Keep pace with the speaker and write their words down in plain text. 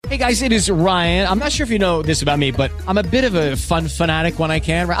Hey guys, it is Ryan. I'm not sure if you know this about me, but I'm a bit of a fun fanatic when I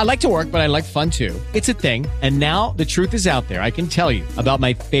can. I like to work, but I like fun too. It's a thing. And now the truth is out there. I can tell you about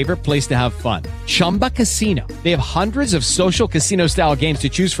my favorite place to have fun. Chumba Casino. They have hundreds of social casino style games to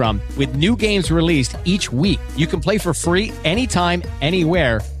choose from with new games released each week. You can play for free anytime,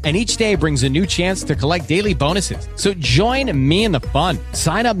 anywhere. And each day brings a new chance to collect daily bonuses. So join me in the fun.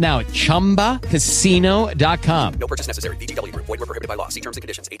 Sign up now at ChumbaCasino.com. No purchase necessary. VGW Group. Void where prohibited by law. See terms and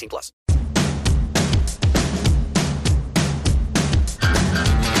conditions. 18+.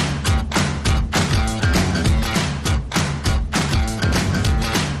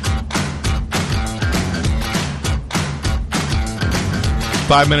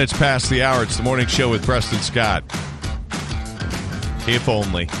 Five minutes past the hour. It's the morning show with Preston Scott. If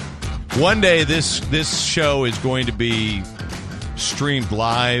only. One day this show is going to be streamed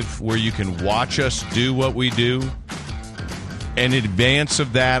live where you can watch us do what we do. In advance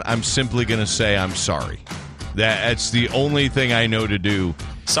of that, I'm simply going to say I'm sorry. That's the only thing I know to do.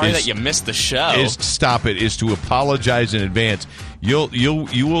 Sorry that you missed the show. Is to apologize in advance.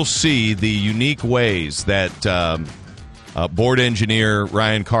 You will see the unique ways that board engineer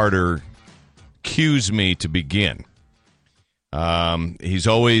Ryan Carter cues me to begin. He's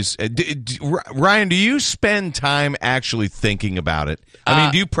always Ryan, do you spend time actually thinking about it? I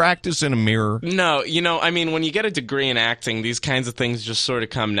mean, do you practice in a mirror? No, when you get a degree in acting, these kinds of things just sort of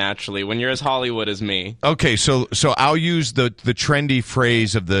come naturally when you're as Hollywood as me. Okay, so I'll use the trendy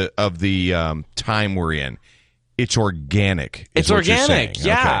phrase of the time we're in. It's organic. It's organic,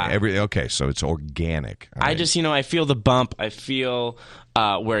 yeah. Okay, so it's organic. All I right. just, I feel the bump. I feel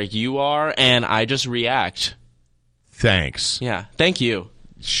where you are, and I just react. Thanks. Yeah, thank you.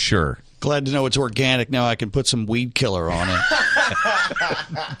 Sure. Glad to know it's organic. Now I can put some weed killer on it.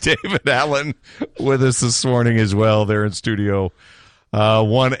 David Allen with us this morning as well. They're in studio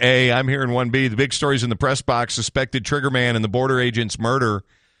 1A. I'm here in 1B. The big stories in the press box: suspected triggerman in the border agent's murder.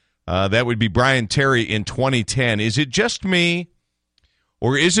 That would be Brian Terry in 2010. Is it just me,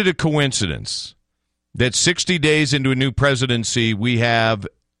 or is it a coincidence that 60 days into a new presidency, we have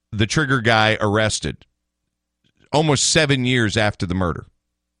the trigger guy arrested almost 7 years after the murder?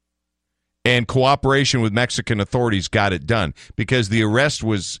 And cooperation with Mexican authorities got it done because the arrest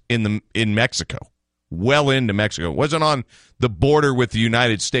was in Mexico, well into Mexico. It wasn't on the border with the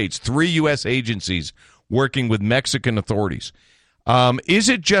United States. 3 U.S. agencies working with Mexican authorities. Is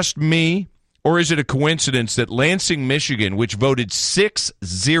it just me, or is it a coincidence that Lansing, Michigan, which voted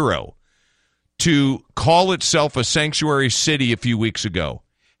 6-0 to call itself a sanctuary city a few weeks ago,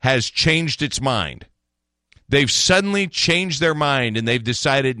 has changed its mind? They've suddenly changed their mind, and they've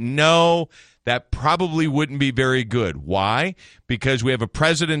decided, no, that probably wouldn't be very good. Why? Because we have a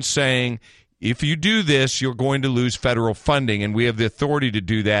president saying, if you do this, you're going to lose federal funding, and we have the authority to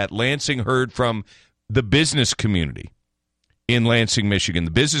do that. Lansing heard from the business community in Lansing, Michigan.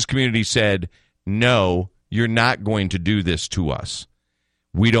 The business community said, no, you're not going to do this to us.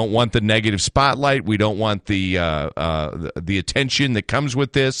 We don't want the negative spotlight. We don't want the attention that comes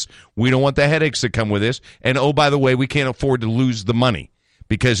with this. We don't want the headaches that come with this. And, oh, by the way, we can't afford to lose the money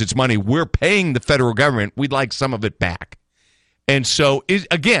because it's money we're paying the federal government. We'd like some of it back. And so, is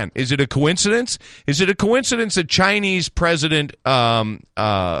it a coincidence? Is it a coincidence that Chinese president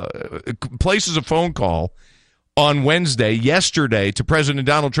places a phone call on yesterday, to President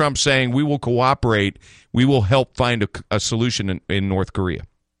Donald Trump saying, we will cooperate, we will help find a solution in North Korea?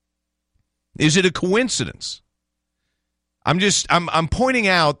 Is it a coincidence? I'm pointing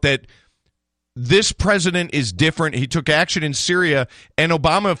out that this president is different. He took action in Syria, and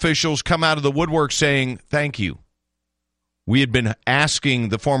Obama officials come out of the woodwork saying, thank you. We had been asking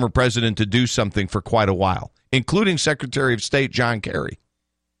the former president to do something for quite a while, including Secretary of State John Kerry,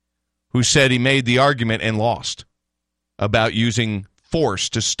 who said he made the argument and lost about using force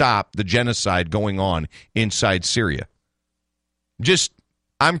to stop the genocide going on inside Syria.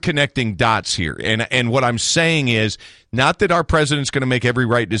 I'm connecting dots here. And what I'm saying is not that our president's going to make every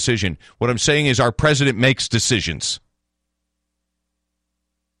right decision. What I'm saying is our president makes decisions.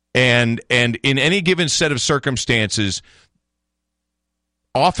 And in any given set of circumstances,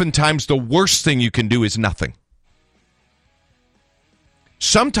 oftentimes the worst thing you can do is nothing.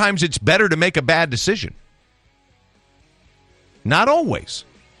 Sometimes it's better to make a bad decision. Not always.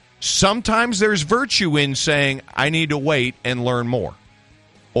 Sometimes there's virtue in saying, I need to wait and learn more.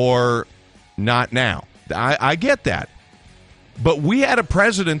 Or not now. I get that. But we had a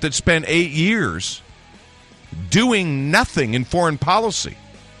president that spent 8 years doing nothing in foreign policy.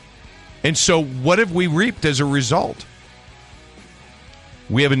 And so what have we reaped as a result?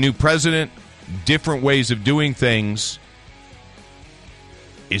 We have a new president, different ways of doing things.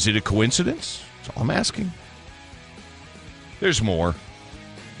 Is it a coincidence? That's all I'm asking. There's more.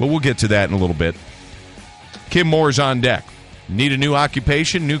 But we'll get to that in a little bit. Kim Moore's on deck. Need a new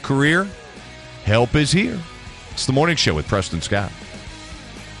occupation, new career? Help is here. It's the Morning Show with Preston Scott.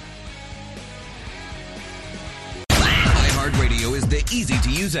 iHeartRadio is the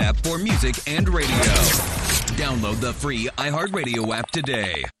easy-to-use app for music and radio. Download the free iHeartRadio app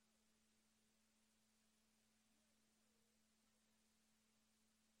today.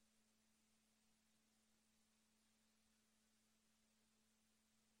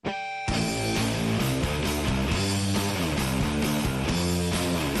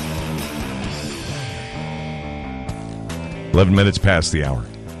 Eleven minutes past the hour.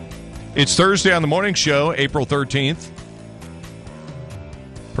 It's Thursday on the Morning Show, April 13th.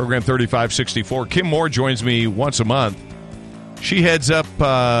 Program 3564. Kim Moore joins me once a month. She heads up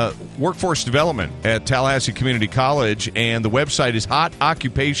workforce development at Tallahassee Community College, and the website is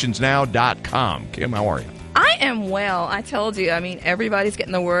hotoccupationsnow.com. Kim, how are you? I am well. I told you. I mean, everybody's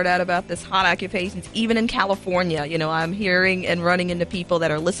getting the word out about this hot occupations, even in California. You know, I'm hearing and running into people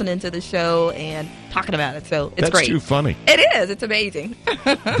that are listening to the show and talking about it. So it's great. That's too funny. It is. It's amazing.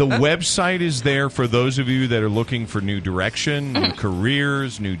 The website is there for those of you that are looking for new direction, new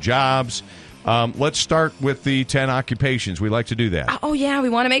careers, new jobs. Let's start with the 10 occupations. We like to do that. Oh, yeah. We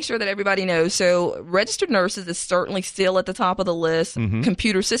want to make sure that everybody knows. So registered nurses is certainly still at the top of the list.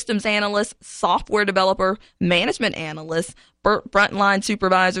 Computer systems analyst, software developer, management analyst, frontline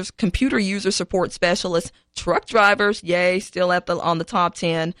supervisors, computer user support specialists, truck drivers, yay, still on the top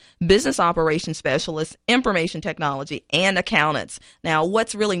 10, business operations specialists, information technology, and accountants. Now,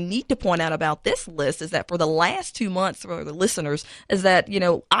 what's really neat to point out about this list is that for the last 2 months for the listeners is that, you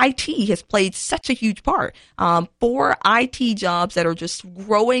know, IT has played such a huge part. 4 IT jobs that are just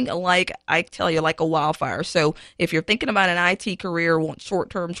growing like, I tell you, like a wildfire. So if you're thinking about an IT career, want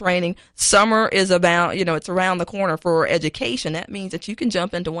short-term training, summer is about, you know, it's around the corner for education. That means that you can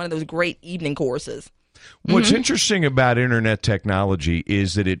jump into one of those great evening courses. What's interesting about internet technology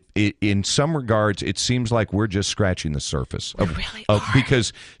is that it in some regards, it seems like we're just scratching the surface.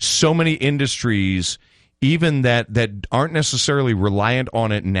 Because so many industries, even that aren't necessarily reliant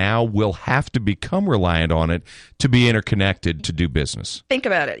on it now, will have to become reliant on it to be interconnected to do business. Think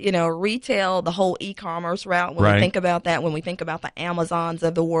about it. You know, retail, the whole e-commerce route, when we think about that, when we think about the Amazons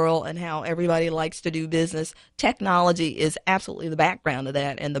of the world and how everybody likes to do business, technology is absolutely the background of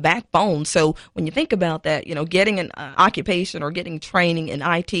that and the backbone. So when you think about that, you know, getting an occupation or getting training in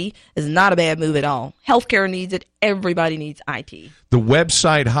IT is not a bad move at all. Healthcare needs it. Everybody needs IT. The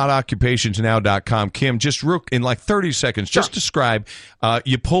website, hotoccupationsnow.com. Kim, just in like 30 seconds, just describe,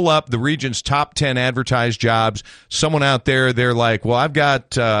 you pull up the region's top 10 advertised jobs. Someone out there, they're like, well,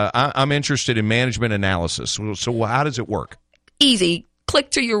 I'm interested in management analysis. So how does it work? Easy.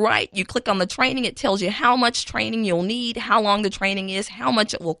 Click to your right. You click on the training. It tells you how much training you'll need, how long the training is, how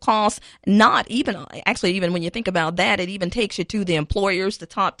much it will cost. Even when you think about that, it even takes you to the employers, the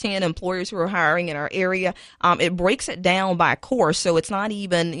top 10 employers who are hiring in our area. It breaks it down by course. So it's not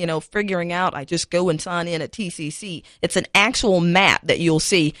even, you know, figuring out, I just go and sign in at TCC. It's an actual map that you'll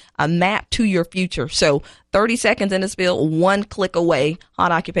see, a map to your future. So 30 seconds in the spiel, one click away,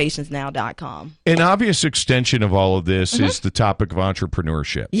 hotoccupationsnow.com. An obvious extension of all of this is the topic of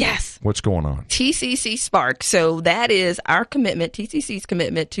entrepreneurship. Yes. What's going on? TCC Spark. So that is our commitment, TCC's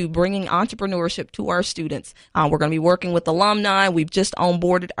commitment to bringing entrepreneurship to our students. We're going to be working with alumni. We've just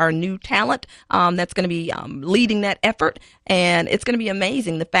onboarded our new talent that's going to be leading that effort. And it's going to be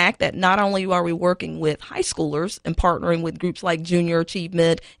amazing, the fact that not only are we working with high schoolers and partnering with groups like Junior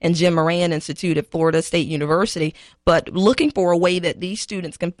Achievement and Jim Moran Institute at Florida State University, but looking for a way that these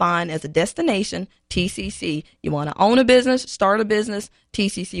students can find as a destination, TCC. You want to own a business, start a business,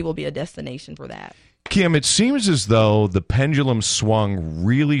 TCC will be a destination for that. Kim, it seems as though the pendulum swung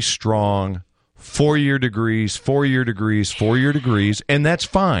really strong. 4-year degrees, 4-year degrees, 4-year degrees, and that's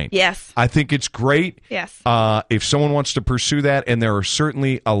fine. Yes. I think it's great. Yes. If someone wants to pursue that, and there are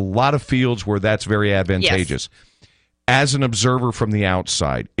certainly a lot of fields where that's very advantageous. Yes. As an observer from the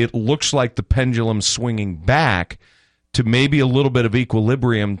outside, it looks like the pendulum swinging back to maybe a little bit of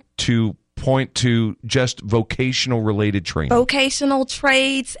equilibrium to point to just vocational related training. Vocational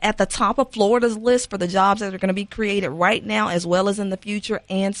trades at the top of Florida's list for the jobs that are going to be created right now as well as in the future,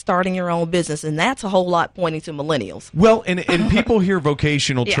 and starting your own business. And that's a whole lot pointing to millennials. Well, and people hear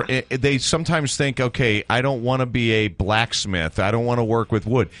vocational, they sometimes think, okay, I don't want to be a blacksmith. I don't want to work with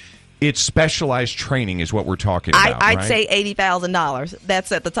wood. It's specialized training is what we're talking about, I'd right? say $80,000.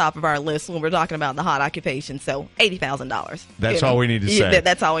 That's at the top of our list when we're talking about the hot occupation. So $80,000. That's all we need to say.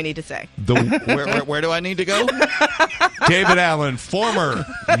 That's all we need to say. Where do I need to go? David Allen, former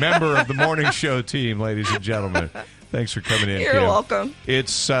member of the morning show team, ladies and gentlemen. Thanks for coming in, You're Kim. welcome.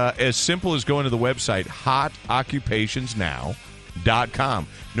 It's as simple as going to the website, hotoccupationsnow.com.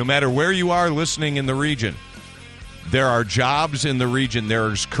 No matter where you are listening in the region, there are jobs in the region.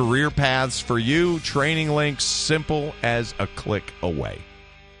 There's career paths for you, training links, simple as a click away.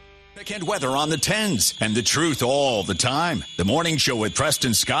 And weather on the 10s and the truth all the time. The Morning Show with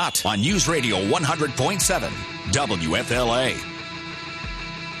Preston Scott on News Radio 100.7 WFLA.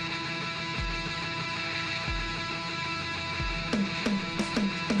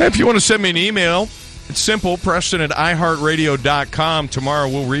 If you want to send me an email, it's simple, Preston at iHeartRadio.com. Tomorrow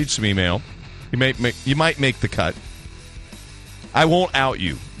we'll read some email. You might make the cut. I won't out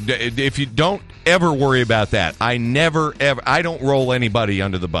you. If you don't ever worry about that. I don't roll anybody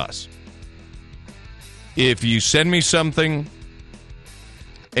under the bus. If you send me something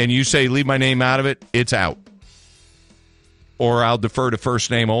and you say leave my name out of it, it's out. Or I'll defer to first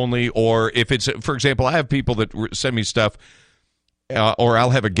name only. Or if it's, for example, I have people that send me stuff, or I'll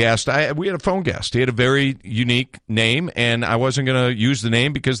have a guest. We had a phone guest. He had a very unique name, and I wasn't going to use the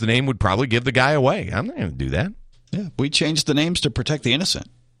name because the name would probably give the guy away. I'm not going to do that. Yeah, we changed the names to protect the innocent.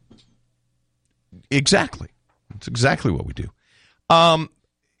 Exactly. That's exactly what we do.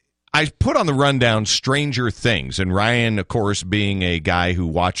 I put on the rundown Stranger Things, and Ryan, of course, being a guy who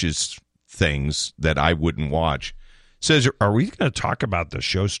watches things that I wouldn't watch, says, are we going to talk about the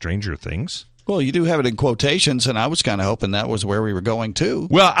show Stranger Things? Well, you do have it in quotations, and I was kind of hoping that was where we were going to.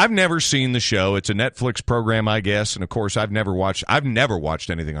 Well, I've never seen the show. It's a Netflix program, I guess, and of course, I've never watched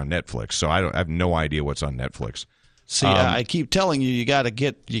anything on Netflix, so I have no idea what's on Netflix. See, I keep telling you got to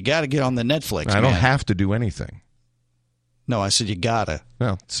get on the Netflix. I don't have to do anything. No, I said you gotta.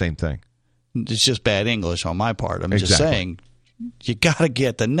 Well, same thing. It's just bad English on my part. I'm Exactly. just saying you gotta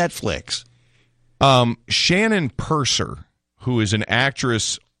get the Netflix. Shannon Purser, who is an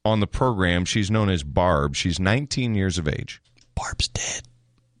actress on the program, she's known as BARB. She's 19 years of age. Barb's dead.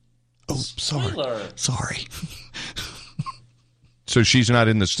 Oh, sorry. So she's not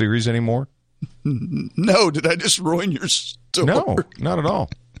in the series anymore? No, did I just ruin your story? No, not at all.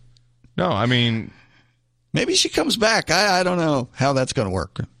 No, I mean, maybe she comes back. I don't know how that's going to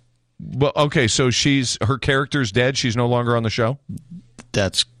work. Well, okay, so her character's dead. She's no longer on the show?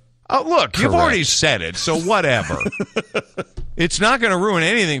 That's look, correct. You've already said it, so whatever. It's not going to ruin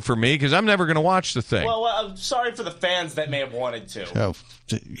anything for me because I'm never going to watch the thing. Well, I'm sorry for the fans that may have wanted to. Oh,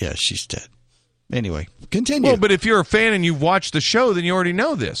 yeah, she's dead. Anyway, continue. Well, but if you're a fan and you've watched the show, then you already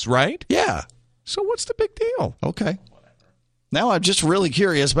know this, right? Yeah. So what's the big deal? Okay. Now I'm just really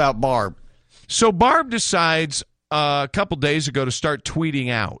curious about Barb. So Barb decides a couple days ago to start tweeting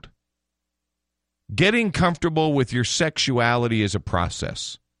out, getting comfortable with your sexuality is a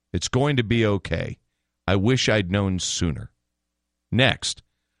process. It's going to be okay. I wish I'd known sooner. Next,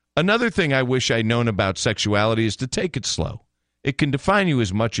 another thing I wish I'd known about sexuality is to take it slow. It can define you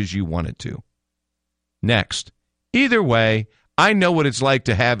as much as you want it to. Next, either way, I know what it's like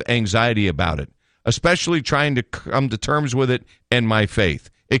to have anxiety about it, especially trying to come to terms with it and my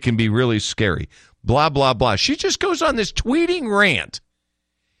faith. It can be really scary. Blah, blah, blah. She just goes on this tweeting rant.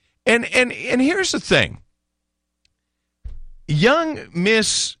 And here's the thing. Young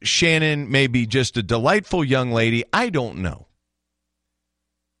Miss Shannon may be just a delightful young lady. I don't know.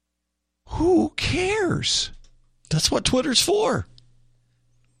 Who cares? That's what Twitter's for.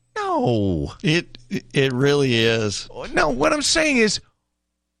 No. It really is. No, what I'm saying is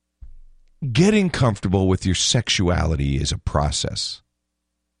getting comfortable with your sexuality is a process.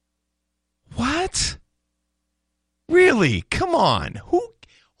 What? Really? Come on.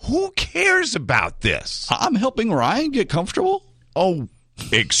 Who cares about this? I'm helping Ryan get comfortable. Oh,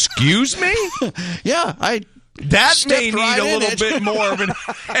 excuse me? Yeah, that may need right a little it. bit more of an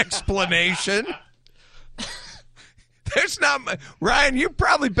explanation. There's not Ryan, you're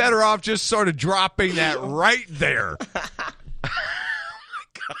probably better off just sort of dropping that right there. Oh my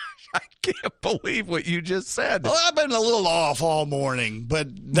gosh, I can't believe what you just said. Well, I've been a little off all morning, but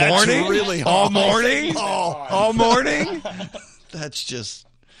that's Morning? really all off. morning? All morning? That's just.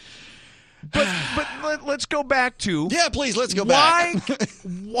 But let's go back to please, let's go back.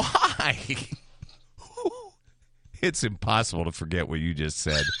 Why? It's impossible to forget what you just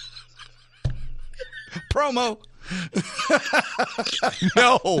said. Promo.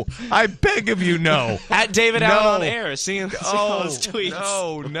 No, I beg of you, no. At David Allen on air, seeing all his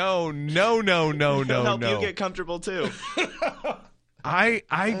tweets. No. It'll help you get comfortable too.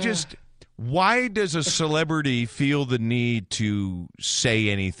 I just, why does a celebrity feel the need to say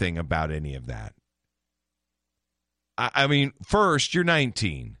anything about any of that? I mean, first, you're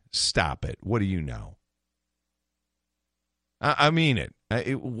 19. Stop it. What do you know? I mean it.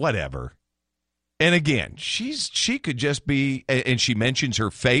 Whatever. And again, she could just be, and she mentions her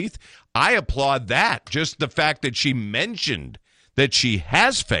faith. I applaud that. Just the fact that she mentioned that she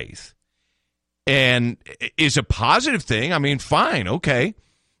has faith and is a positive thing. I mean, fine, okay.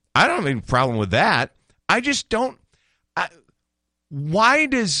 I don't have any problem with that. I just don't. Why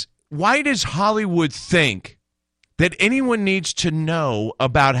does Hollywood think that anyone needs to know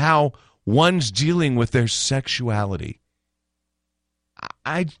about how one's dealing with their sexuality?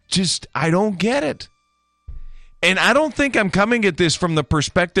 I don't get it. And I don't think I'm coming at this from the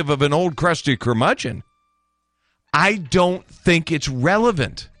perspective of an old crusty curmudgeon. I don't think it's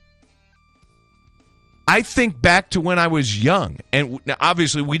relevant. I think back to when I was young, and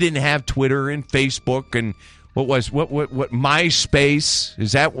obviously we didn't have Twitter and Facebook and what MySpace?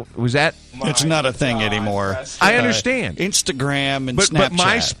 Was that? It's not a thing anymore. I understand. Instagram and Snapchat. But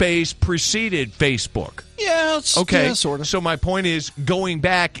MySpace preceded Facebook. Yeah, okay. Yeah, sort of. So my point is, going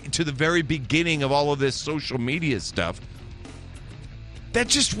back to the very beginning of all of this social media stuff, that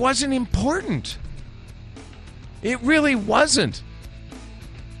just wasn't important. It really wasn't.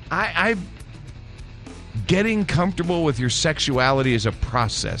 I getting comfortable with your sexuality is a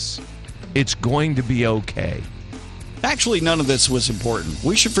process. It's going to be okay. Actually, none of this was important.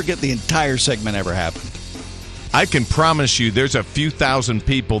 We should forget the entire segment ever happened. I can promise you there's a few thousand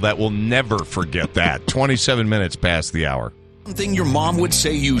people that will never forget that. 27 minutes past the hour. Something your mom would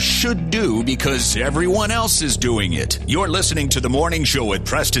say you should do because everyone else is doing it. You're listening to The Morning Show with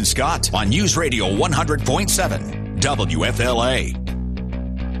Preston Scott on News Radio 100.7 WFLA.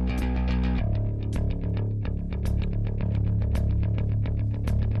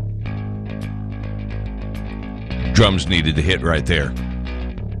 Drums needed to hit right there.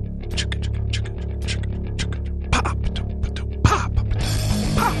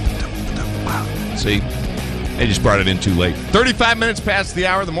 See, they just brought it in too late. 35 minutes past the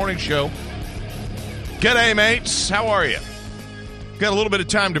hour of the morning show. G'day, mates. How are you? Got a little bit of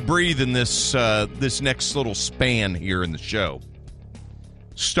time to breathe in this next little span here in the show.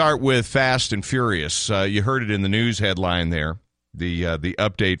 Start with Fast and Furious. You heard it in the news headline there. The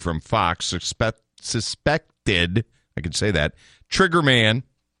update from Fox. Suspected, I can say that, triggerman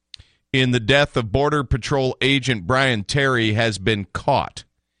in the death of Border Patrol agent Brian Terry has been caught.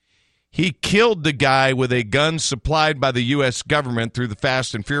 He killed the guy with a gun supplied by the U.S. government through the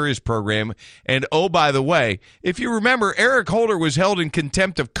Fast and Furious program. And, oh, by the way, if you remember, Eric Holder was held in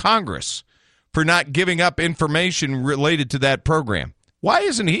contempt of Congress for not giving up information related to that program. Why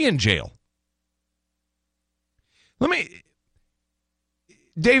isn't he in jail?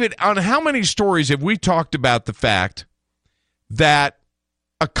 David, on how many stories have we talked about the fact that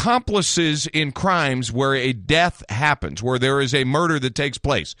accomplices in crimes where a death happens, where there is a murder that takes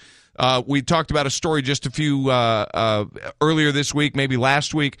place? We talked about a story just a few earlier this week, maybe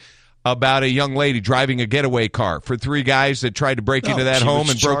last week, about a young lady driving a getaway car for three guys that tried to break into that home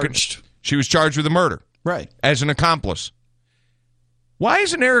and broke it. She was charged with a murder, right, as an accomplice. Why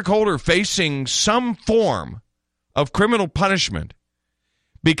isn't Eric Holder facing some form of criminal punishment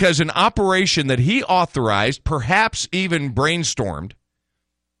because an operation that he authorized, perhaps even brainstormed,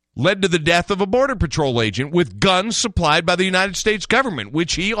 led to the death of a Border Patrol agent with guns supplied by the United States government,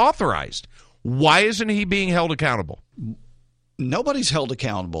 which he authorized? Why isn't he being held accountable? Nobody's held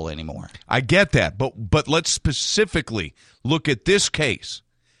accountable anymore. I get that, but let's specifically look at this case.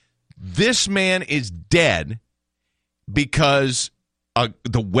 This man is dead because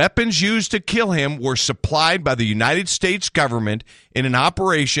the weapons used to kill him were supplied by the United States government in an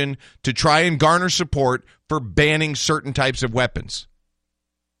operation to try and garner support for banning certain types of weapons.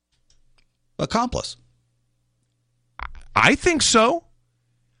 Accomplice. I think so.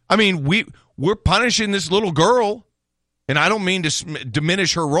 I mean, we're punishing this little girl, and I don't mean to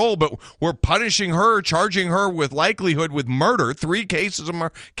diminish her role, but we're punishing her, charging her with likelihood with murder, 3 cases of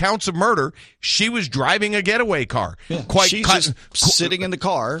counts of murder. She was driving a getaway car. Yeah. She's just sitting in the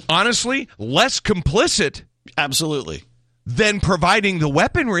car. Honestly, less complicit. Absolutely. Than providing the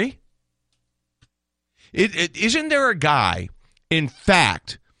weaponry. Isn't there a guy, in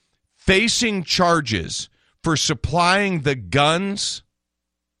fact, facing charges for supplying the guns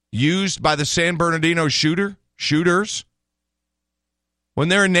used by the San Bernardino shooters? When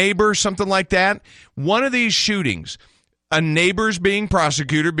they're a neighbor, something like that. One of these shootings, a neighbor's being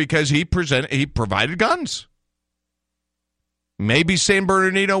prosecuted because he provided guns. Maybe San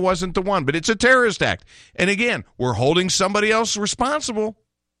Bernardino wasn't the one, but it's a terrorist act. And again, we're holding somebody else responsible.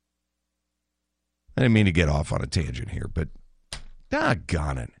 I didn't mean to get off on a tangent here, but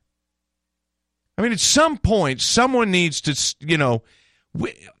doggone it. I mean, at some point, someone needs to,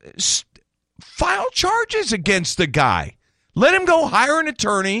 file charges against the guy. Let him go hire an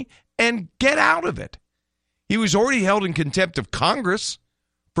attorney and get out of it. He was already held in contempt of Congress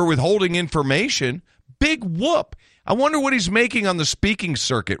for withholding information. Big whoop. I wonder what he's making on the speaking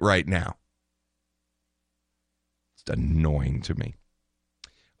circuit right now. It's annoying to me.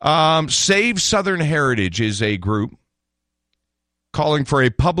 Save Southern Heritage is a group calling for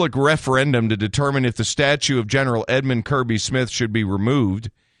a public referendum to determine if the statue of General Edmund Kirby Smith should be removed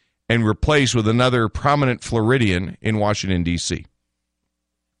and replaced with another prominent Floridian in Washington, D.C.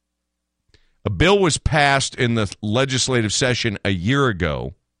 A bill was passed in the legislative session a year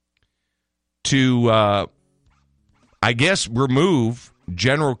ago to, remove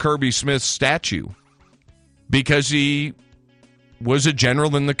General Kirby Smith's statue because he was a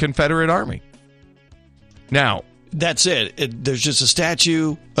general in the Confederate Army. Now, that's it. There's just a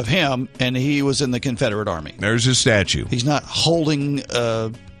statue of him, and he was in the Confederate Army. There's his statue. He's not holding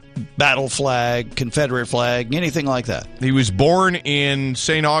a battle flag, Confederate flag, anything like that. He was born in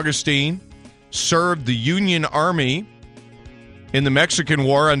St. Augustine, served the Union Army in the Mexican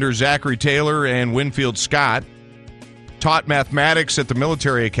War under Zachary Taylor and Winfield Scott, taught mathematics at the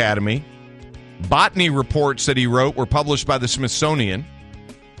military academy. Botany reports that he wrote were published by the Smithsonian.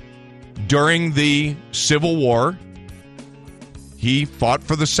 During the Civil War, he fought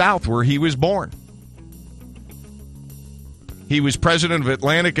for the South where he was born. He was president of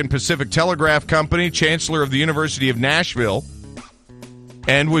Atlantic and Pacific Telegraph Company, chancellor of the University of Nashville,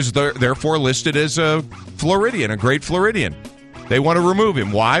 and was therefore listed as a Floridian, a great Floridian. They want to remove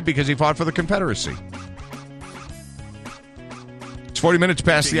him. Why? Because he fought for the Confederacy. It's 40 minutes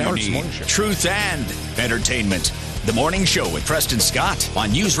past the hour. It's the morning show. Truth and entertainment. The Morning Show with Preston Scott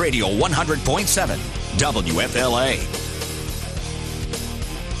on News Radio 100.7 WFLA.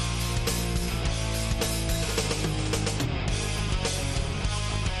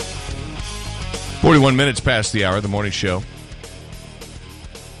 "41 minutes past the hour, the morning show.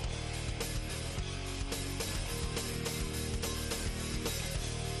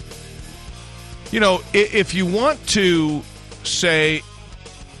 If you want to say,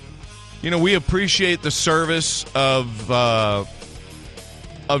 we appreciate the service of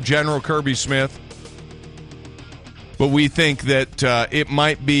General Kirby Smith, but we think that it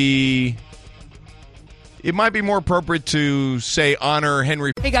might be more appropriate to say honor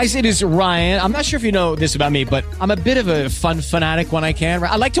Henry. Hey guys, it is Ryan. I'm not sure if you know this about me, but I'm a bit of a fun fanatic when I can.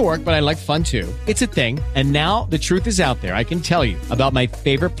 I like to work, but I like fun too. It's a thing. And now the truth is out there. I can tell you about my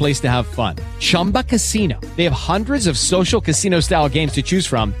favorite place to have fun. Chumba Casino. They have hundreds of social casino style games to choose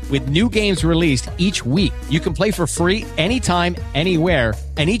from with new games released each week. You can play for free anytime, anywhere.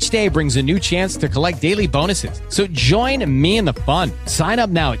 And each day brings a new chance to collect daily bonuses. So join me in the fun. Sign up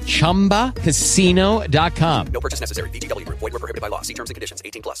now at ChumbaCasino.com. No purchase necessary. VGW. Void where prohibited by law. See terms and conditions.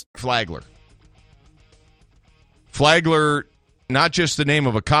 18+. Flagler, not just the name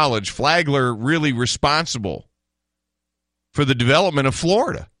of a college. Flagler really responsible for the development of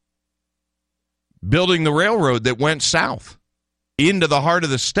Florida. Building the railroad that went south into the heart of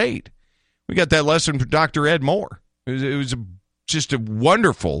the state. We got that lesson from Dr. Ed Moore. It was just a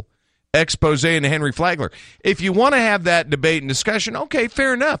wonderful expose into Henry Flagler. If you want to have that debate and discussion, okay,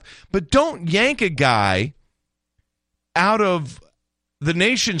 fair enough. But don't yank a guy out of the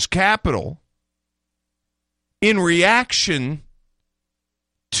nation's capital in reaction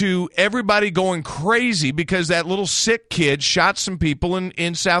to everybody going crazy because that little sick kid shot some people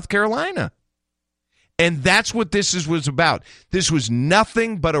in South Carolina. And that's what this was about. This was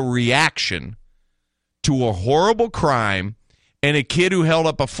nothing but a reaction to a horrible crime and a kid who held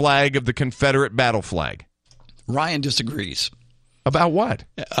up a flag of the Confederate battle flag. Ryan disagrees. About what?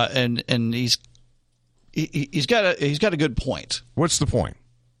 And he's got a good point. What's the point?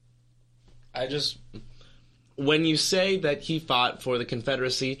 When you say that he fought for the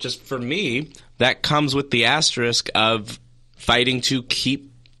Confederacy, just for me, that comes with the asterisk of fighting to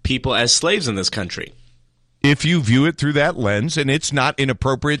keep people as slaves in this country. If you view it through that lens, and it's not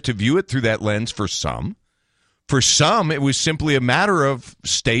inappropriate to view it through that lens for some. For some, it was simply a matter of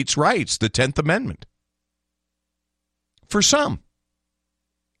states' rights, the 10th Amendment. For some.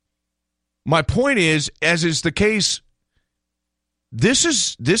 My point is, as is the case,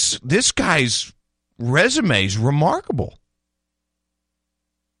 this guy's resume is remarkable.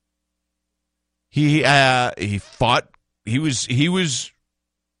 He fought. He was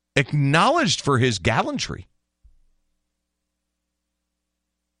acknowledged for his gallantry.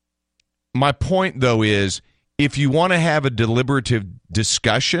 my point, though, is if you want to have a deliberative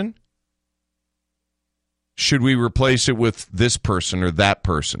discussion, should we replace it with this person or that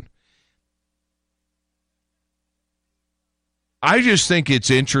person? I just think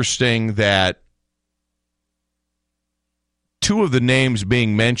it's interesting that two of the names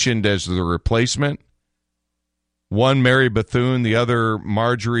being mentioned as the replacement, one Mary Bethune, the other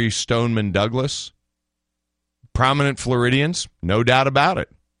Marjorie Stoneman Douglas, prominent Floridians, no doubt about it.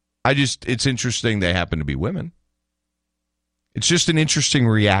 It's interesting they happen to be women. It's just an interesting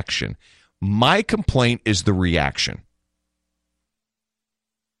reaction. My complaint is the reaction.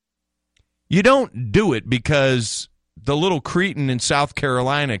 You don't do it because the little cretin in South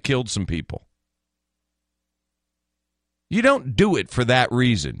Carolina killed some people. You don't do it for that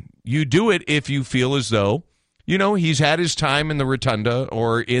reason. You do it if you feel as though, he's had his time in the rotunda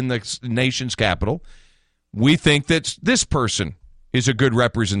or in the nation's capital. We think that this person is a good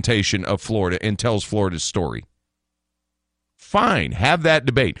representation of Florida and tells Florida's story. Fine, have that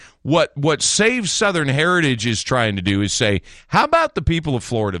debate. What Save Southern Heritage is trying to do is say, how about the people of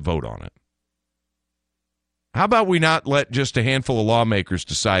Florida vote on it? How about we not let just a handful of lawmakers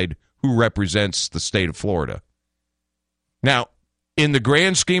decide who represents the state of Florida? Now, in the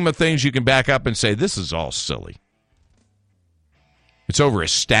grand scheme of things, you can back up and say, this is all silly. It's over a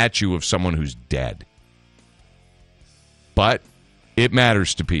statue of someone who's dead. But it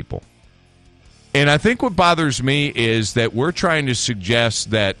matters to people. And I think what bothers me is that we're trying to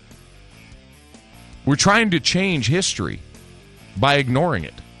suggest that we're trying to change history by ignoring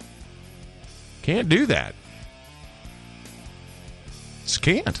it. Can't do that. Just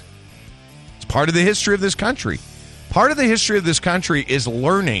can't. It's part of the history of this country. Part of the history of this country is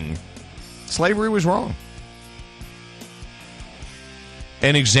learning slavery was wrong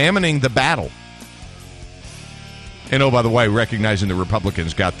and examining the battle. And, oh, by the way, recognizing the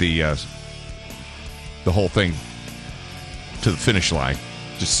Republicans got the whole thing to the finish line.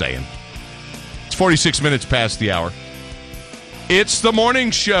 Just saying. It's 46 minutes past the hour. It's the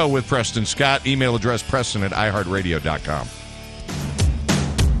morning show with Preston Scott. Email address preston@iheartradio.com.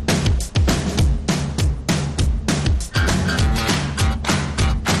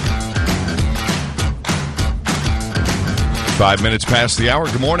 Five minutes past the hour.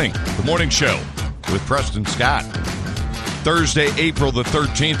 Good morning. The morning show with Preston Scott. Thursday, April the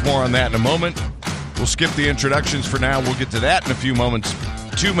 13th. More on that in a moment. We'll skip the introductions for now. We'll get to that in a few moments.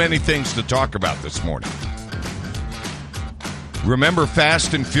 Too many things to talk about this morning. Remember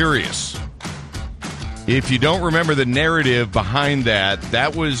Fast and Furious. If you don't remember the narrative behind that,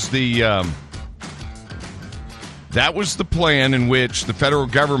 that was the plan in which the federal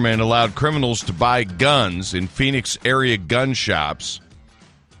government allowed criminals to buy guns in Phoenix area gun shops.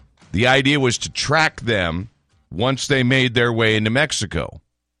 The idea was to track them once they made their way into Mexico.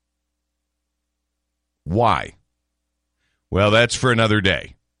 Why? Well, that's for another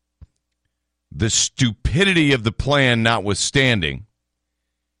day. The stupidity of the plan notwithstanding,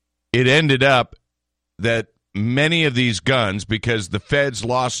 it ended up that many of these guns, because the feds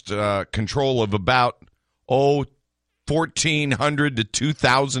lost control of about, 1,400 to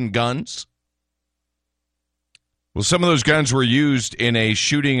 2,000 guns. Well, some of those guns were used in a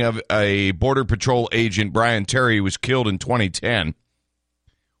shooting of a Border Patrol agent, Brian Terry, who was killed in 2010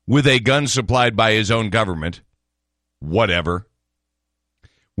 with a gun supplied by his own government. Whatever.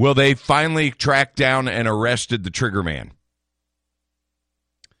 Well, they finally tracked down and arrested the trigger man.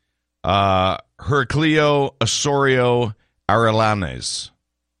 Herculeo Osorio Arellanes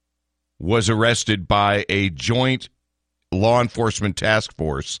was arrested by a joint law enforcement task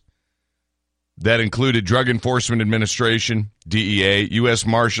force that included Drug Enforcement Administration, DEA, U.S.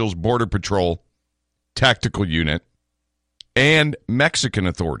 Marshals, Border Patrol, Tactical Unit, and Mexican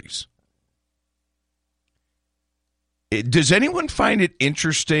authorities. Does anyone find it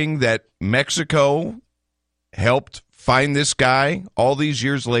interesting that Mexico helped find this guy all these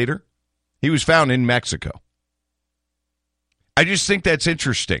years later? He was found in Mexico. I just think that's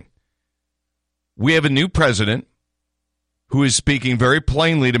interesting. We have a new president who is speaking very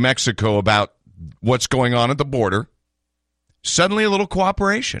plainly to Mexico about what's going on at the border. Suddenly a little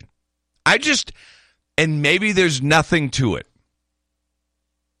cooperation. And maybe there's nothing to it.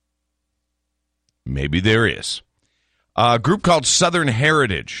 Maybe there is. A group called Southern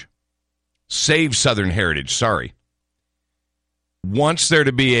Heritage, Save Southern Heritage, sorry, wants there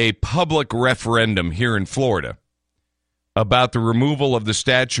to be a public referendum here in Florida about the removal of the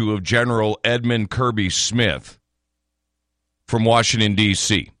statue of General Edmund Kirby Smith from Washington,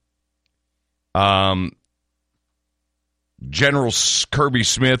 D.C. General Kirby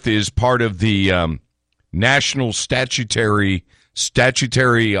Smith is part of the National Statuary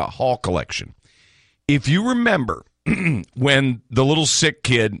statutory hall collection. If you remember when the little sick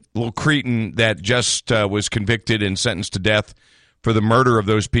kid, little cretin that just was convicted and sentenced to death for the murder of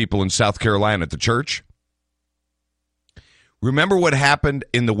those people in South Carolina at the church, remember what happened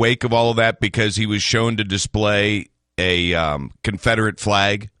in the wake of all of that because he was shown to display a Confederate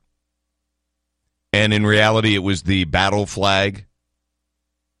flag, and in reality it was the battle flag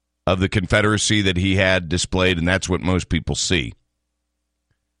of the Confederacy that he had displayed, and that's what most people see.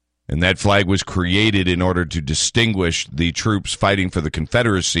 And that flag was created in order to distinguish the troops fighting for the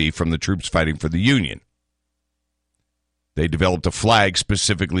Confederacy from the troops fighting for the Union. They developed a flag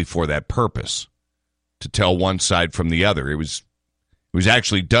specifically for that purpose, to tell one side from the other. It was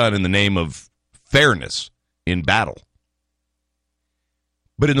actually done in the name of fairness in battle.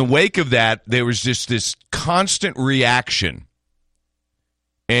 But in the wake of that, there was just this constant reaction.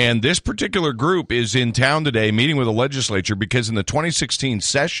 And this particular group is in town today meeting with the legislature because in the 2016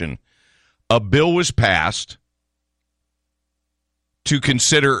 session, a bill was passed to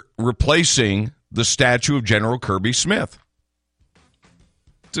consider replacing the statue of General Kirby Smith.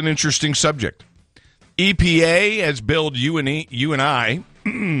 It's an interesting subject. EPA has billed you and I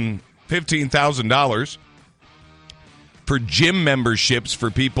 $15,000 for gym memberships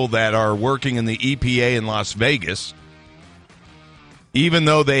for people that are working in the EPA in Las Vegas, even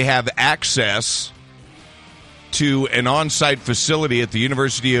though they have access to an on-site facility at the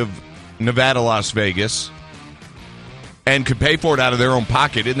University of Nevada, Las Vegas, and could pay for it out of their own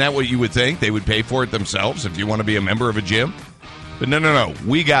pocket. Isn't that what you would think? They would pay for it themselves if you want to be a member of a gym? But no.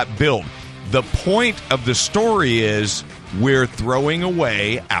 We got billed. The point of the story is we're throwing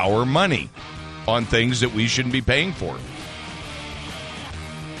away our money on things that we shouldn't be paying for.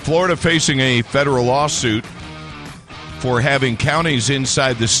 Florida facing a federal lawsuit for having counties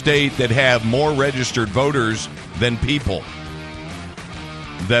inside the state that have more registered voters than people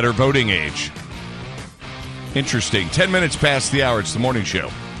that are voting age. Interesting. 10 minutes past the hour. It's the morning show.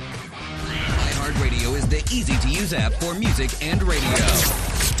 iHeartRadio is the easy-to-use app for music and radio.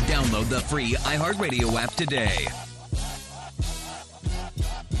 Download the free iHeartRadio app today.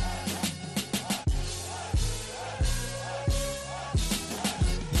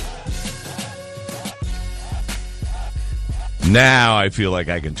 Now I feel like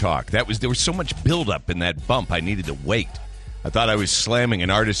I can talk. There was so much buildup in that bump, I needed to wait. I thought I was slamming an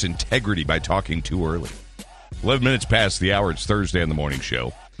artist's integrity by talking too early. 11 minutes past the hour. It's Thursday on the morning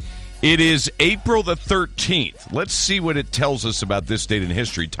show. It is April the 13th. Let's see what it tells us about this date in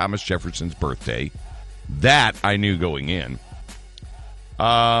history, Thomas Jefferson's birthday. That I knew going in.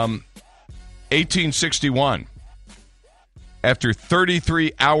 1861. After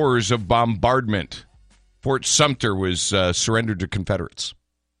 33 hours of bombardment, Fort Sumter was surrendered to Confederates.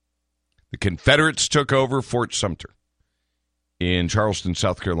 The Confederates took over Fort Sumter in Charleston,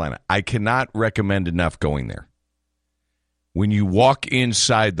 South Carolina. I cannot recommend enough going there. When you walk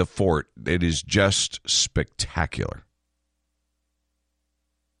inside the fort, it is just spectacular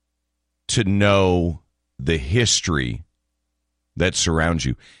to know the history that surrounds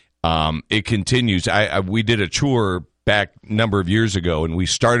you. It continues. We did a tour back a number of years ago, and we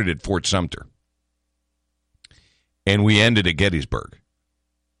started at Fort Sumter. And we ended at Gettysburg.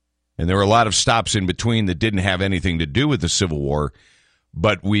 And there were a lot of stops in between that didn't have anything to do with the Civil War,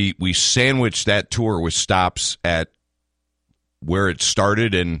 but we sandwiched that tour with stops at where it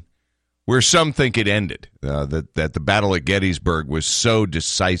started and where some think it ended. That the battle at Gettysburg was so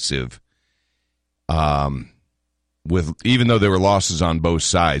decisive, with even though there were losses on both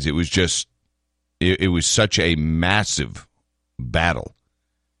sides, it was just it was such a massive battle.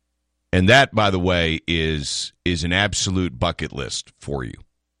 And that, by the way, is an absolute bucket list for you.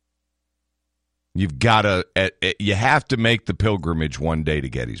 You have to make the pilgrimage one day to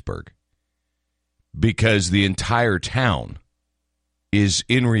Gettysburg, because the entire town is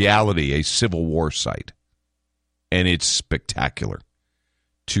in reality a Civil War site, and it's spectacular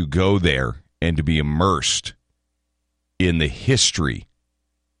to go there and to be immersed in the history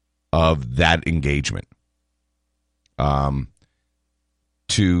of that engagement.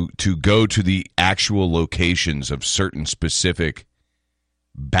 To go to the actual locations of certain specific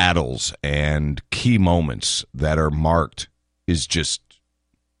battles and key moments that are marked is just,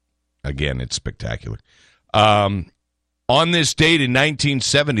 again, it's spectacular. On this date in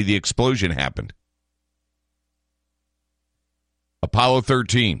 1970, the explosion happened. Apollo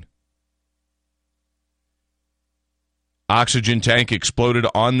 13. Oxygen tank exploded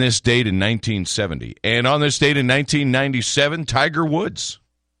on this date in 1970. And on this date in 1997, Tiger Woods,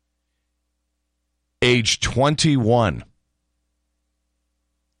 age 21,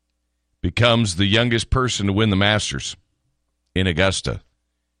 becomes the youngest person to win the Masters. in Augusta.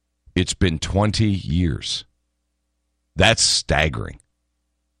 It's been 20 years. That's staggering.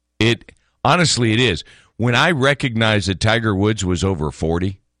 Honestly, it is. When I recognized that Tiger Woods was over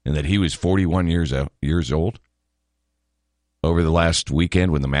 40 and that he was 41 years old, over the last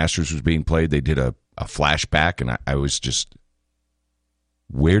weekend when the Masters was being played, they did a flashback, and I was just,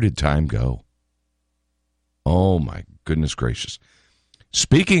 where did time go? Oh, my goodness gracious.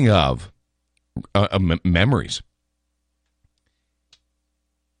 Speaking of memories,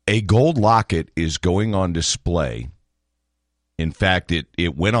 a gold locket is going on display. In fact,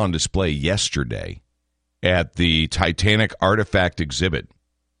 it went on display yesterday at the Titanic Artifact exhibit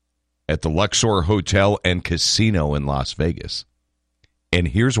at the Luxor Hotel and Casino in Las Vegas. And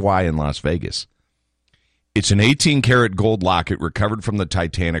here's why in Las Vegas. It's an 18-karat gold locket recovered from the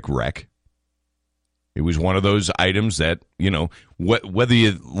Titanic wreck. It was one of those items that, whether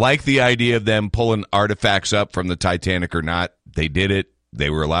you like the idea of them pulling artifacts up from the Titanic or not, they did it. They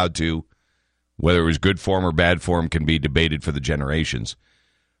were allowed to. Whether it was good form or bad form can be debated for the generations.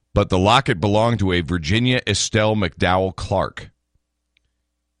 But the locket belonged to a Virginia Estelle McDowell Clark,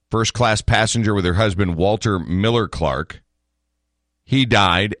 first-class passenger with her husband, Walter Miller Clark. He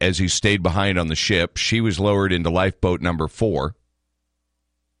died as he stayed behind on the ship. She was lowered into lifeboat number 4.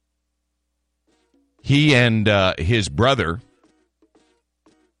 He and his brother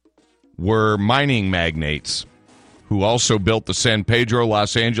were mining magnates who also built the San Pedro,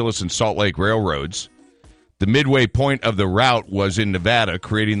 Los Angeles, and Salt Lake railroads. The midway point of the route was in Nevada,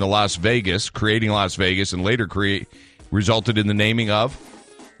 creating Las Vegas, and later resulted in the naming of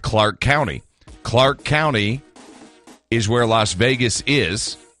Clark County. Clark County is where Las Vegas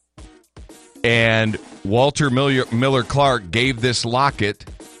is, and Walter Miller Clark gave this locket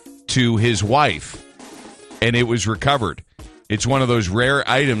to his wife, and it was recovered. It's one of those rare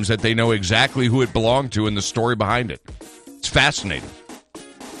items that they know exactly who it belonged to and the story behind it. It's fascinating.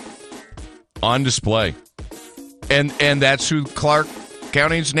 On display. And that's who Clark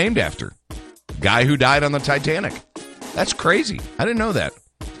County is named after. Guy who died on the Titanic. That's crazy. I didn't know that.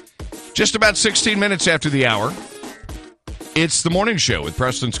 Just about 16 minutes after the hour, it's the morning show with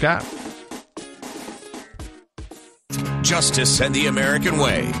Preston Scott. Justice and the American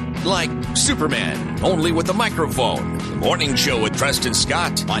way. Like Superman, only with a microphone. The morning show with Preston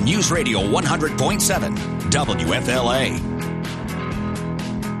Scott on News Radio 100.7 WFLA.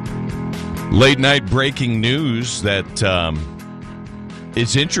 Late night breaking news that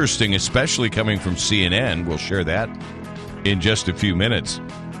is interesting, especially coming from CNN. We'll share that in just a few minutes.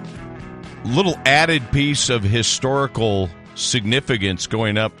 Little added piece of historical significance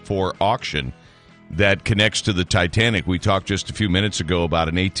going up for auction that connects to the Titanic. We talked just a few minutes ago about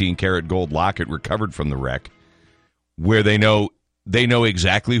an 18-karat gold locket recovered from the wreck, where they know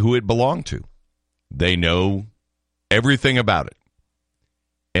exactly who it belonged to. They know everything about it.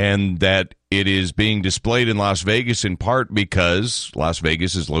 And that it is being displayed in Las Vegas in part because Las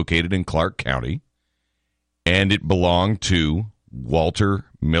Vegas is located in Clark County, and it belonged to Walter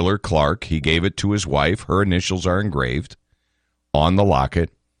Miller Clark. He gave it to his wife. Her initials are engraved on the locket.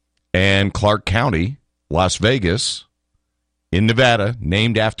 And Clark County, Las Vegas, in Nevada,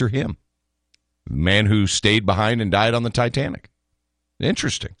 named after him. The man who stayed behind and died on the Titanic.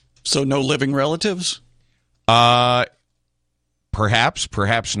 Interesting. So no living relatives? Perhaps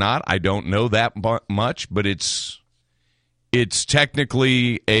not. I don't know that much, but it's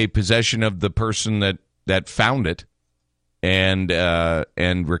technically a possession of the person that found it and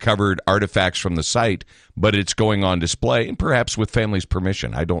recovered artifacts from the site, but it's going on display, and perhaps with family's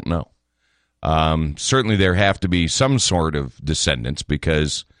permission. I don't know. Certainly there have to be some sort of descendants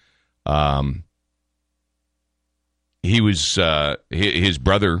because his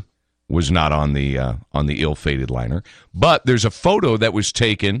brother was not on the ill-fated liner. But there's a photo that was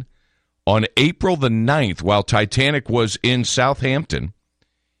taken on April the 9th while Titanic was in Southampton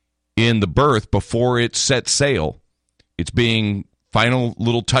in the berth before it set sail. It's being final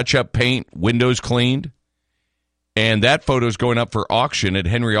little touch-up paint, windows cleaned. And that photo is going up for auction at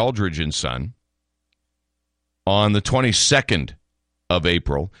Henry Aldridge & Son on the 22nd of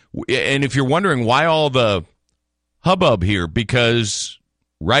April. And if you're wondering why all the hubbub here, because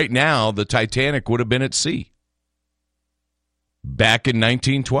right now the Titanic would have been at sea back in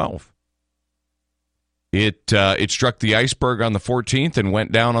 1912. It struck the iceberg on the 14th and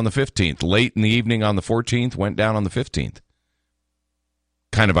went down on the 15th. Late in the evening on the 14th, went down on the 15th.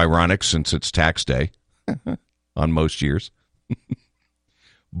 Kind of ironic since it's tax day on most years.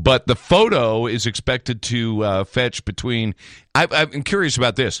 But the photo is expected to fetch between... I'm curious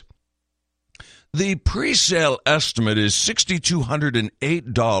about this. The pre-sale estimate is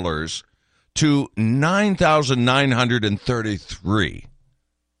 $6,208 to $9,933.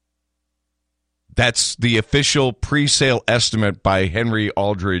 That's the official pre-sale estimate by Henry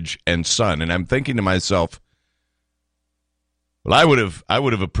Aldridge and Son. And I'm thinking to myself, well, I would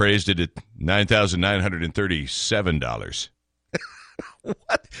have appraised it at $9,937.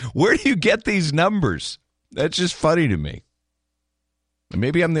 What? Where do you get these numbers? That's just funny to me.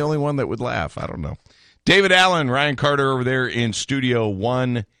 Maybe I'm the only one that would laugh. I don't know. David Allen, Ryan Carter over there in Studio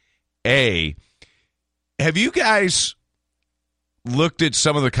 1A. Have you guys looked at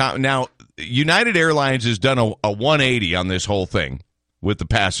some of the... Now, United Airlines has done a 180 on this whole thing with the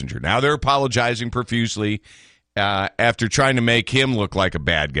passenger. Now they're apologizing profusely after trying to make him look like a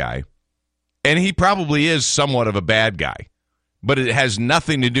bad guy. And he probably is somewhat of a bad guy. But it has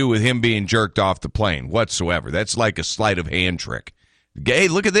nothing to do with him being jerked off the plane whatsoever. That's like a sleight of hand trick. Hey,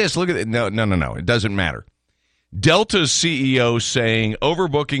 look at this. Look at it. No. It doesn't matter. Delta's CEO saying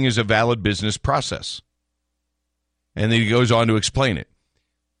overbooking is a valid business process. And then he goes on to explain it.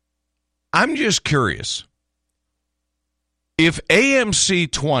 I'm just curious. If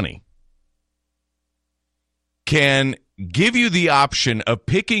AMC 20 can give you the option of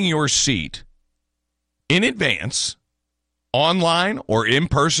picking your seat in advance, online or in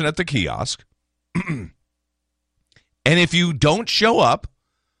person at the kiosk, and if you don't show up,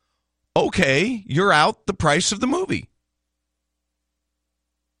 okay, you're out the price of the movie.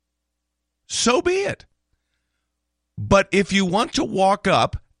 So be it. But if you want to walk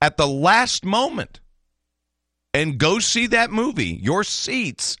up at the last moment and go see that movie, your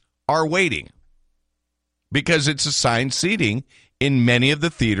seats are waiting because it's assigned seating in many of the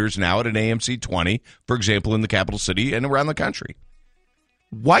theaters now at an AMC 20, for example, in the capital city and around the country.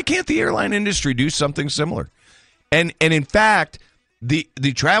 Why can't the airline industry do something similar? And in fact, the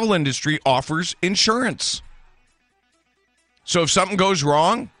travel industry offers insurance. So if something goes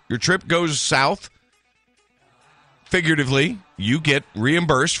wrong, your trip goes south, figuratively, you get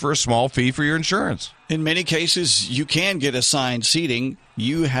reimbursed for a small fee for your insurance. In many cases, you can get assigned seating.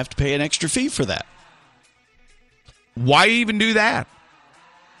 You have to pay an extra fee for that. Why even do that?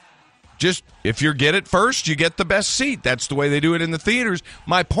 Just, if you get it first, you get the best seat. That's the way they do it in the theaters.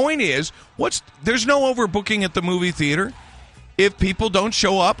 My point is, there's no overbooking at the movie theater. If people don't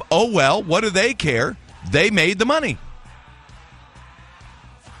show up, oh well, what do they care? They made the money.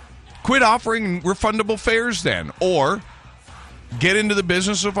 Quit offering refundable fares then, or get into the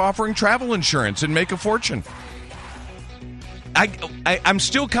business of offering travel insurance and make a fortune. I'm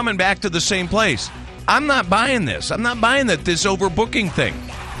still coming back to the same place. I'm not buying this. I'm not buying this overbooking thing.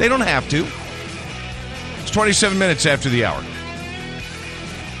 They don't have to. It's 27 minutes after the hour.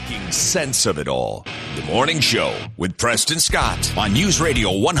 Making sense of it all. The Morning Show with Preston Scott on News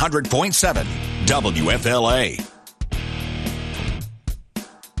Radio 100.7 WFLA.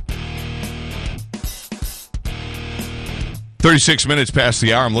 "36 minutes past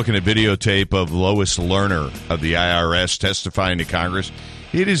the hour. I'm looking at videotape of Lois Lerner of the IRS testifying to Congress.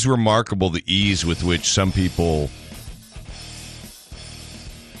 It is remarkable the ease with which some people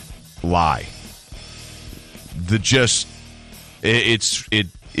lie.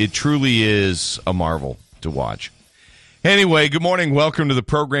 It truly is a marvel to watch. Anyway, good morning. Welcome to the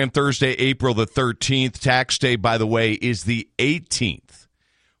program. Thursday, April the 13th. Tax day, by the way, is the 18th.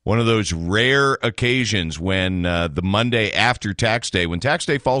 One of those rare occasions when the Monday after tax day, when tax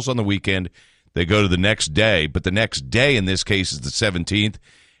day falls on the weekend, they go to the next day. But the next day, in this case, is the 17th.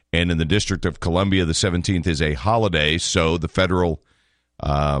 And in the District of Columbia, the 17th is a holiday. So the federal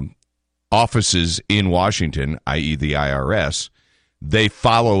offices in Washington, i.e. the IRS, they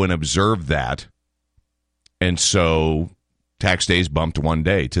follow and observe that. And so tax day is bumped one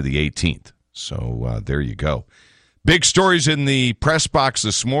day to the 18th. So there you go. Big stories in the press box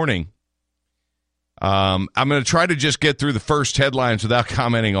this morning. I'm going to try to just get through the first headlines without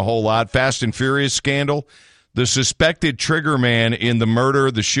commenting a whole lot. Fast and Furious scandal. The suspected trigger man in the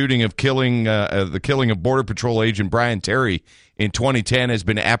murder, the shooting of the killing of Border Patrol agent Brian Terry in 2010 has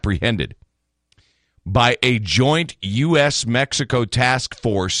been apprehended by a joint U.S.-Mexico task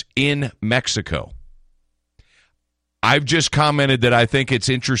force in Mexico. I've just commented that I think it's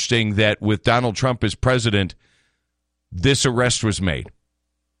interesting that with Donald Trump as president, this arrest was made.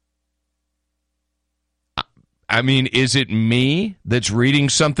 I mean, is it me that's reading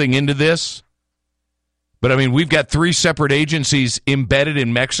something into this? But, I mean, we've got 3 separate agencies embedded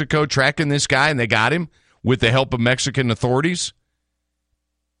in Mexico tracking this guy, and they got him with the help of Mexican authorities.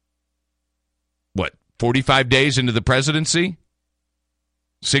 What, 45 days into the presidency?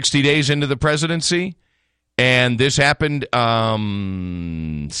 60 days into the presidency? And this happened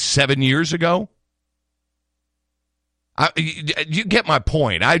 7 years ago? You get my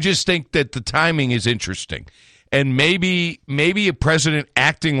point. I just think that the timing is interesting. And maybe a president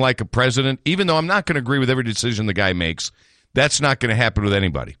acting like a president, even though I'm not going to agree with every decision the guy makes, that's not going to happen with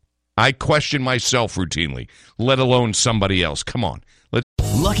anybody. I question myself routinely, let alone somebody else. Come on.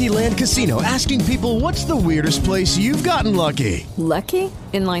 Lucky Land Casino, asking people, what's the weirdest place you've gotten lucky? Lucky?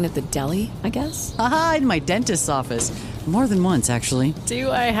 In line at the deli, I guess? Aha, in my dentist's office. More than once, actually.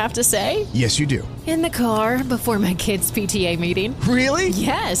 Do I have to say? Yes, you do. In the car before my kids' PTA meeting. Really?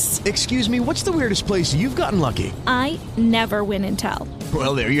 Yes. Excuse me, what's the weirdest place you've gotten lucky? I never win and tell.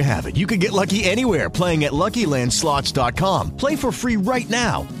 Well, there you have it. You can get lucky anywhere, playing at LuckyLandSlots.com. Play for free right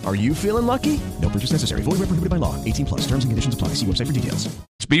now. Are you feeling lucky? No purchase necessary. Void where prohibited by law. 18+. Terms and conditions apply. See website for details.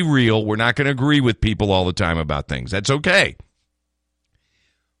 Let's be real. We're not going to agree with people all the time about things. That's okay.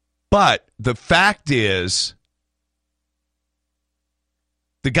 But the fact is,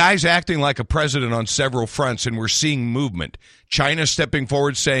 the guy's acting like a president on several fronts, and we're seeing movement. China stepping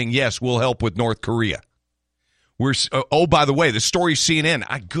forward saying, yes, we'll help with North Korea. Oh, by the way, the story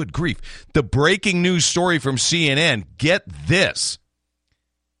CNN, good grief. The breaking news story from CNN, get this,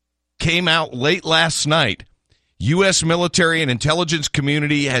 came out late last night. U.S. military and intelligence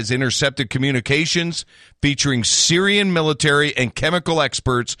community has intercepted communications featuring Syrian military and chemical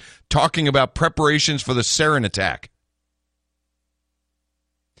experts talking about preparations for the sarin attack.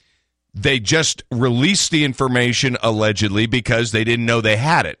 They just released the information, allegedly, because they didn't know they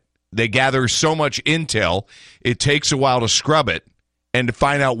had it. They gather so much intel, it takes a while to scrub it and to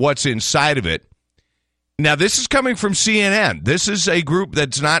find out what's inside of it. Now, this is coming from CNN. This is a group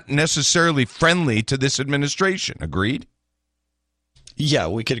that's not necessarily friendly to this administration. Agreed? Yeah,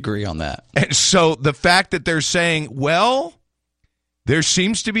 we could agree on that. And so the fact that they're saying, well, there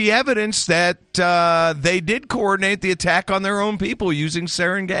seems to be evidence that they did coordinate the attack on their own people using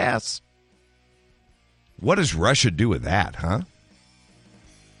sarin gas. What does Russia do with that, huh?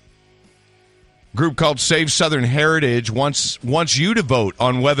 Group called Save Southern Heritage wants you to vote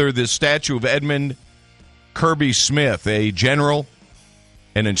on whether the statue of Edmund Kirby Smith, a general,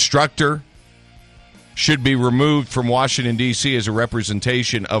 an instructor, should be removed from Washington, D.C. as a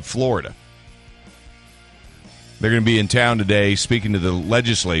representation of Florida. They're going to be in town today speaking to the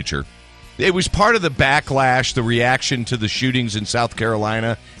legislature. It was part of the backlash, the reaction to the shootings in South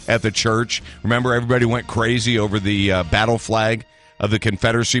Carolina at the church. Remember, everybody went crazy over the battle flag of the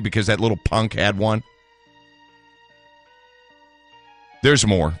Confederacy because that little punk had one. There's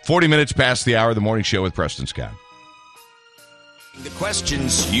more. 40 minutes past the hour of the morning show with Preston Scott. The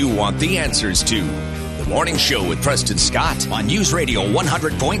questions you want the answers to. The Morning Show with Preston Scott on News Radio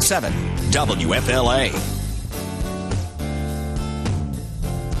 100.7 WFLA.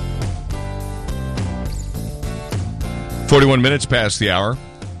 "41 minutes past the hour.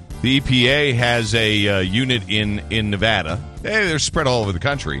 The EPA has a unit in Nevada. They're spread all over the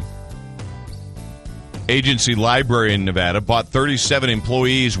country. Agency library in Nevada bought 37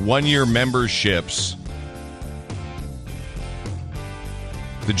 employees 1-year memberships.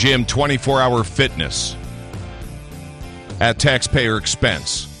 The gym, 24-hour fitness at taxpayer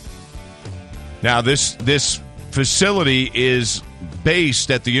expense. Now, this facility is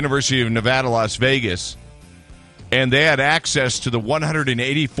based at the University of Nevada, Las Vegas, and they had access to the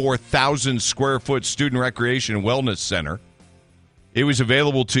 184,000 square foot student recreation and wellness center. It was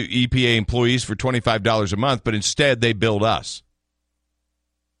available to EPA employees for $25 a month, but instead they billed us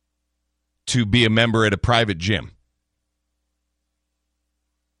to be a member at a private gym.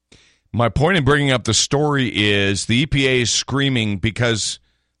 My point in bringing up the story is the EPA is screaming because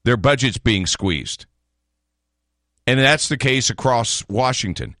their budget's being squeezed. And that's the case across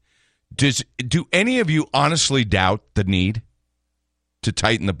Washington. Do any of you honestly doubt the need to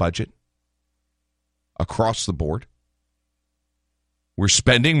tighten the budget across the board? We're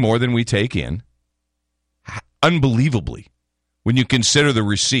spending more than we take in. Unbelievably, when you consider the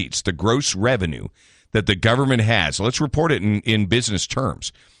receipts, the gross revenue that the government has. Let's report it in business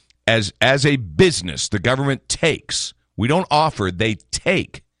terms. As a business, the government takes, we don't offer, they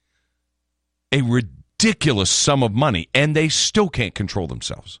take a ridiculous sum of money, and they still can't control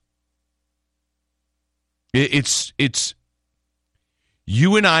themselves. It's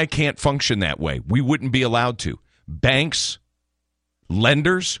you and I can't function that way. We wouldn't be allowed to. Banks,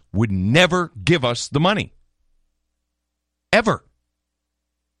 lenders would never give us the money. Ever.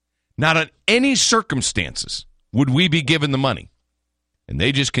 Not in any circumstances would we be given the money. And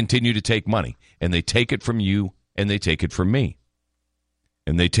they just continue to take money. And they take it from you, and they take it from me.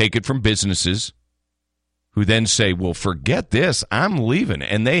 And they take it from businesses who then say, well, forget this, I'm leaving.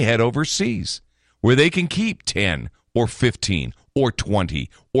 And they head overseas, where they can keep 10 or 15 or 20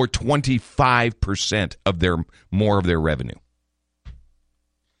 or 25% of their revenue.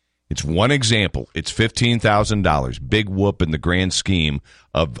 It's one example. It's $15,000. Big whoop in the grand scheme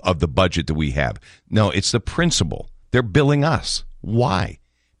of the budget that we have. No, it's the principle. They're billing us. Why?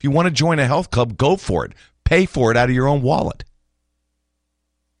 If you want to join a health club, go for it. Pay for it out of your own wallet.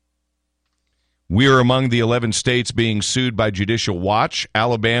 We are among the 11 states being sued by Judicial Watch: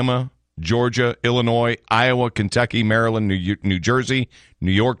 Alabama, Georgia, Illinois, Iowa, Kentucky, Maryland, New Jersey,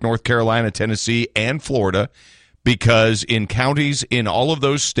 New York, North Carolina, Tennessee, and Florida, because in counties in all of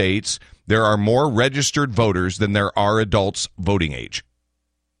those states, there are more registered voters than there are adults voting age.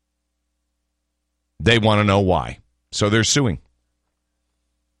 They want to know why. So they're suing.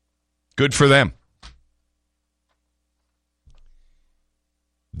 Good for them.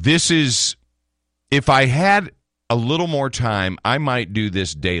 This is, if I had a little more time, I might do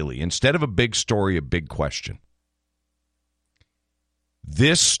this daily. Instead of a big story, a big question.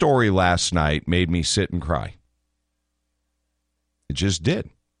 This story last night made me sit and cry. It just did.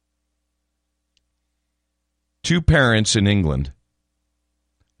 Two parents in England,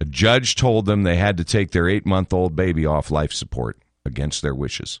 a judge told them they had to take their 8-month-old baby off life support against their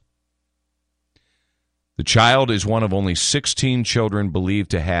wishes. The child is one of only 16 children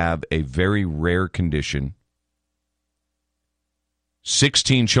believed to have a very rare condition.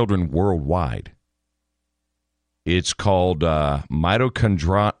 16 children worldwide. It's called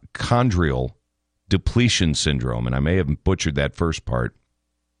mitochondrial depletion syndrome, and I may have butchered that first part.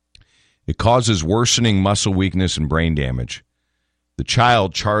 It causes worsening muscle weakness and brain damage. The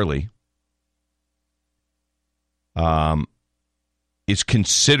child, Charlie, is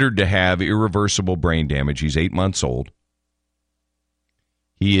considered to have irreversible brain damage. He's 8 months old.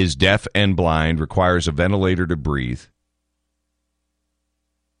 He is deaf and blind, requires a ventilator to breathe.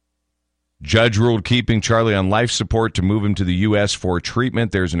 Judge ruled keeping Charlie on life support to move him to the U.S. for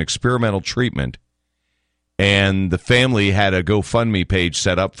treatment. There's an experimental treatment, and the family had a GoFundMe page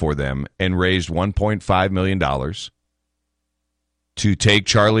set up for them and raised $1.5 million to take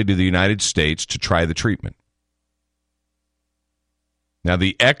Charlie to the United States to try the treatment. Now,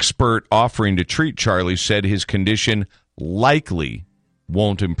 the expert offering to treat Charlie said his condition likely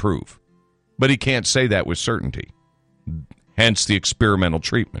won't improve, but he can't say that with certainty, hence the experimental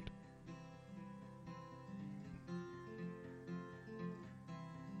treatment.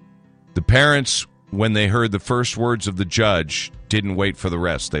 The parents, when they heard the first words of the judge, didn't wait for the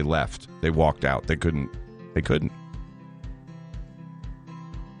rest. They left. They walked out. They couldn't.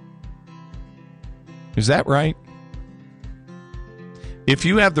 Is that right? If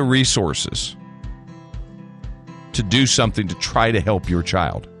you have the resources to do something to try to help your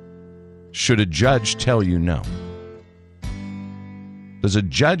child, should a judge tell you no? Does a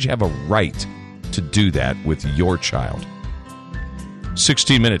judge have a right to do that with your child?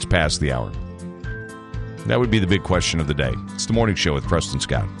 16 minutes past the hour. That would be the big question of the day. It's the morning show with Preston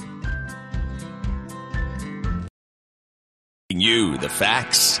Scott. You the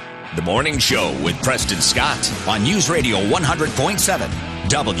facts. The morning show with Preston Scott on News Radio 100.7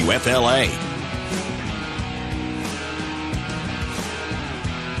 WFLA.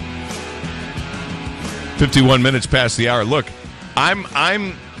 "51 minutes past the hour." Look,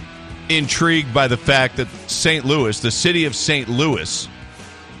 I'm intrigued by the fact that St. Louis, the city of St. Louis,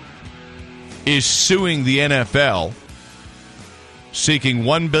 is suing the NFL, seeking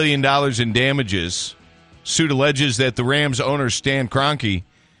 $1 billion in damages. Suit alleges that the Rams owner, Stan Kroenke,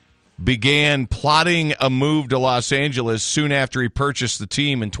 began plotting a move to Los Angeles soon after he purchased the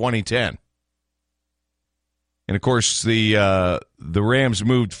team in 2010. And, of course, the Rams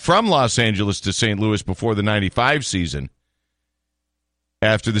moved from Los Angeles to St. Louis before the 95 season,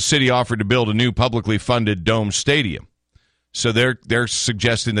 after the city offered to build a new publicly funded dome stadium. So they're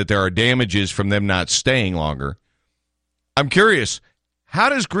suggesting that there are damages from them not staying longer. I'm curious, how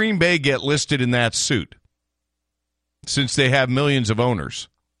does Green Bay get listed in that suit, since they have millions of owners?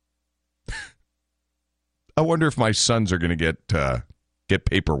 I wonder if my sons are going to get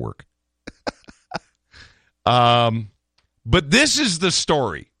paperwork. But this is the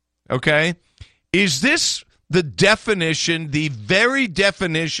story, okay? Is this the definition, the very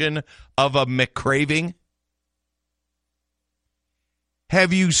definition of a McCraving?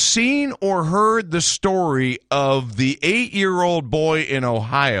 Have you seen or heard the story of the 8-year-old boy in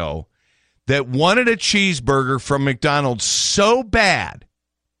Ohio that wanted a cheeseburger from McDonald's so bad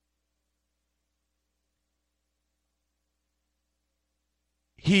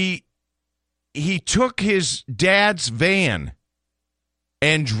he took his dad's van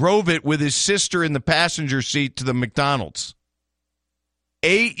and drove it with his sister in the passenger seat to the McDonald's?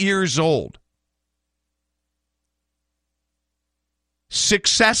 8 years old.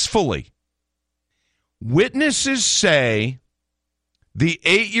 successfully. Witnesses say the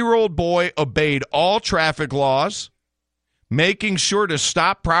 8-year-old boy obeyed all traffic laws, making sure to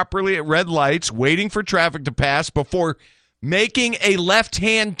stop properly at red lights, waiting for traffic to pass before making a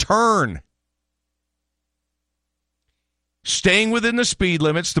left-hand turn. Staying within the speed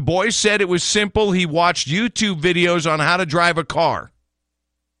limits, the boy said it was simple. He watched YouTube videos on how to drive a car.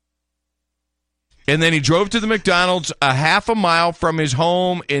 And then he drove to the McDonald's a half a mile from his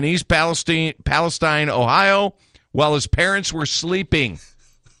home in East Palestine, Ohio, while his parents were sleeping.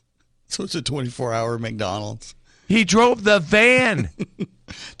 So it's a 24-hour McDonald's. He drove the van.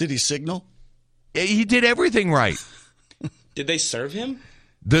 Did he signal? He did everything right. Did they serve him?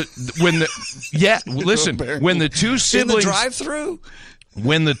 When the two siblings in the drive-thru,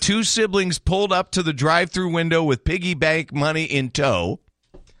 when the two siblings pulled up to the drive-thru window with piggy bank money in tow,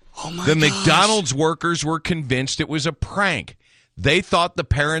 the McDonald's workers were convinced it was a prank. They thought the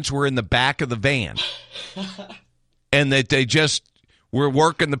parents were in the back of the van, and that they just were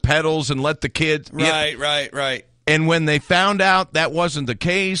working the pedals and let the kids. Right. And when they found out that wasn't the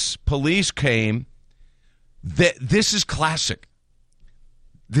case, police came. This is classic.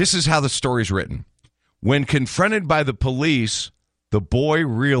 This is how the story's written. When confronted by the police, the boy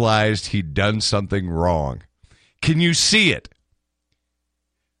realized he'd done something wrong. Can you see it?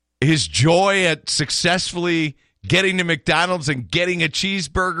 His joy at successfully getting to McDonald's and getting a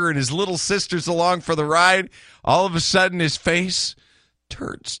cheeseburger and his little sister's along for the ride. All of a sudden, his face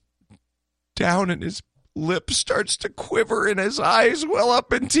turns down and his lip starts to quiver and his eyes well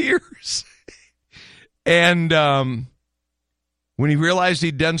up in tears. And when he realized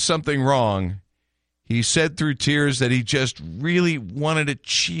he'd done something wrong, he said through tears that he just really wanted a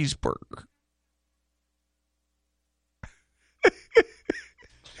cheeseburger.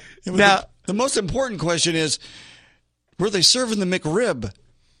 Now, the most important question is, were they serving the McRib?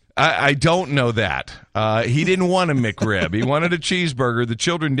 I don't know that. He didn't want a McRib. He wanted a cheeseburger. The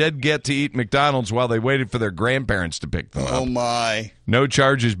children did get to eat McDonald's while they waited for their grandparents to pick them up. Oh, my. No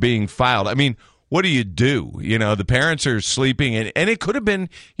charges being filed. I mean, what do? The parents are sleeping, and it could have been,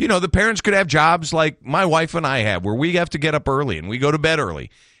 the parents could have jobs like my wife and I have, where we have to get up early and we go to bed early.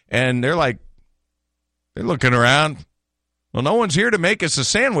 And they're looking around. Well, no one's here to make us a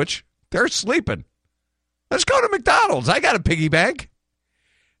sandwich. They're sleeping. Let's go to McDonald's. I got a piggy bank.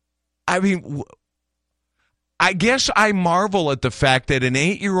 I mean, I guess I marvel at the fact that an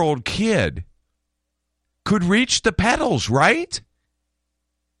 8-year-old kid could reach the pedals, right?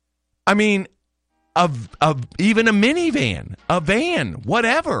 I mean, of even a minivan, a van,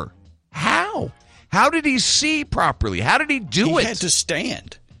 whatever. How? How did he see properly? How did he do it? He had to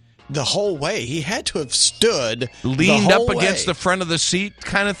stand the whole way. He had to have stood leaned up against the front of the seat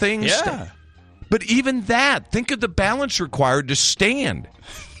kind of thing. Yeah. But even that, think of the balance required to stand.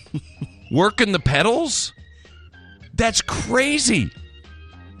 Working the pedals? That's crazy.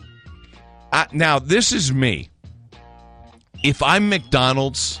 Now, this is me. If I'm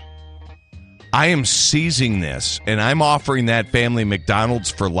McDonald's, I am seizing this, and I'm offering that family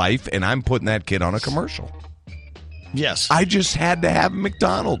McDonald's for life, and I'm putting that kid on a commercial. Yes. I just had to have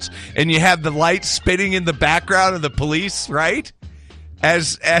McDonald's. And you have the lights spinning in the background of the police, right?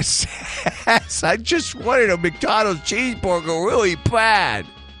 As I just wanted a McDonald's cheeseburger really bad.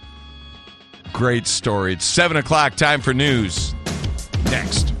 Great story. It's 7 o'clock, time for news.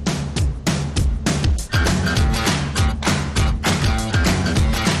 Next.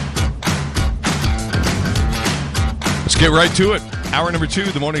 Let's get right to it. Hour number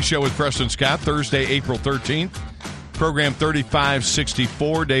 2, the morning show with Preston Scott, Thursday, April 13th. Program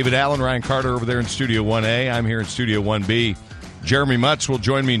 3564. David Allen, Ryan Carter over there in Studio 1A. I'm here in Studio 1B. Jeremy Mutz will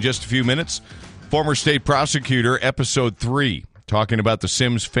join me in just a few minutes. Former state prosecutor, episode 3, talking about the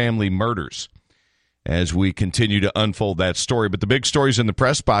Sims family murders as we continue to unfold that story. But the big stories in the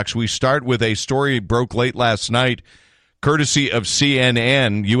press box, we start with a story broke late last night, courtesy of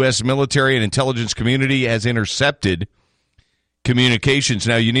CNN. U.S. military and intelligence community has intercepted communications.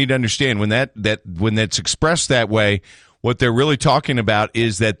 Now, you need to understand, when that's expressed that way, what they're really talking about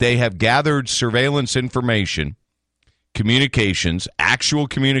is that they have gathered surveillance information, communications, actual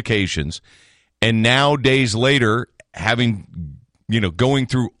communications, and now days later, having, going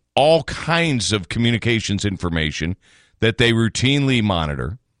through all kinds of communications information that they routinely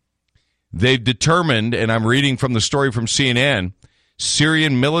monitor, they've determined, and I'm reading from the story from CNN,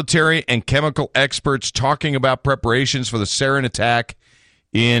 Syrian military and chemical experts talking about preparations for the sarin attack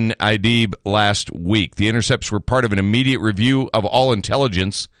in Idlib last week. The intercepts were part of an immediate review of all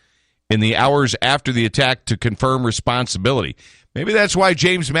intelligence in the hours after the attack to confirm responsibility. Maybe that's why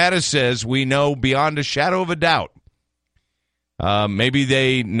James Mattis says we know beyond a shadow of a doubt. Maybe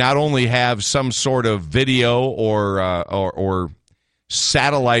they not only have some sort of video or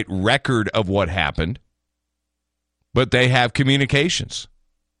satellite record of what happened, but they have communications.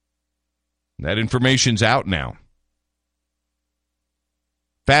 That information's out now.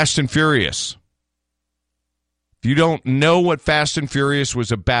 Fast and Furious. If you don't know what Fast and Furious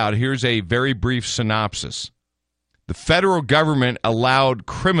was about, here's a very brief synopsis. The federal government allowed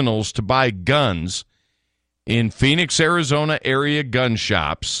criminals to buy guns in Phoenix, Arizona area gun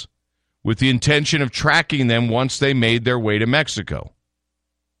shops with the intention of tracking them once they made their way to Mexico.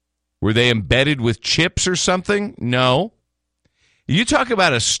 Were they embedded with chips or something? No. You talk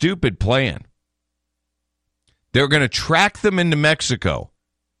about a stupid plan. They're going to track them into Mexico.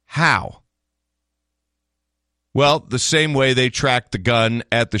 How? Well, the same way they tracked the gun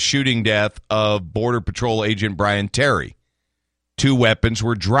at the shooting death of Border Patrol agent Brian Terry. 2 weapons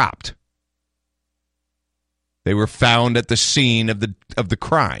were dropped. They were found at the scene of the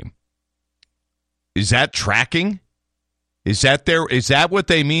crime. Is that tracking? Is that what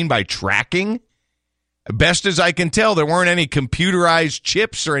they mean by tracking? Best as I can tell, there weren't any computerized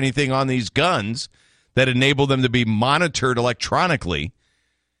chips or anything on these guns that enable them to be monitored electronically.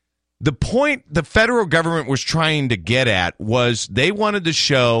 The point the federal government was trying to get at was they wanted to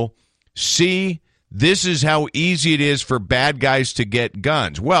show, see, this is how easy it is for bad guys to get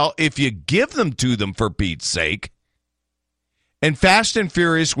guns. Well, if you give them to them, for Pete's sake. And Fast and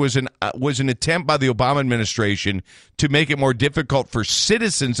Furious was an attempt by the Obama administration to make it more difficult for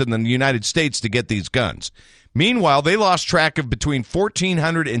citizens in the United States to get these guns. Meanwhile, they lost track of between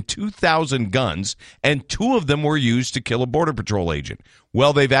 1,400 and 2,000 guns, and 2 of them were used to kill a Border Patrol agent.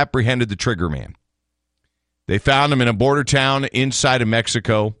 Well, they've apprehended the trigger man. They found him in a border town inside of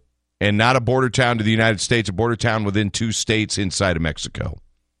Mexico, and not a border town to the United States, a border town within 2 states inside of Mexico.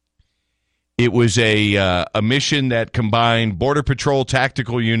 It was a mission that combined Border Patrol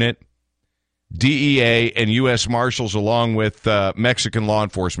Tactical Unit, DEA, and U.S. Marshals, along with Mexican law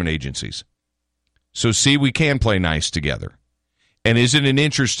enforcement agencies. So, see, we can play nice together. And isn't it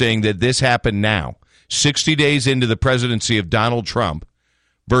interesting that this happened now, 60 days into the presidency of Donald Trump,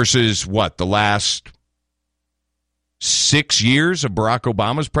 versus, what, the last 6 years of Barack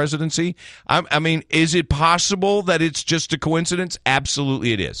Obama's presidency? I mean, is it possible that it's just a coincidence?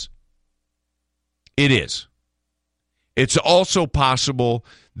 Absolutely it is. It is. It's also possible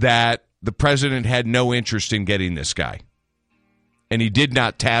that the president had no interest in getting this guy, and he did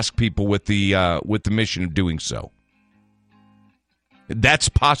not task people with the mission of doing so. That's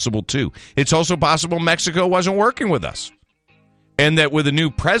possible, too. It's also possible Mexico wasn't working with us, and that with a new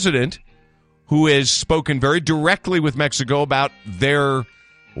president who has spoken very directly with Mexico about their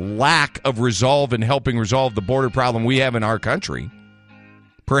lack of resolve in helping resolve the border problem we have in our country,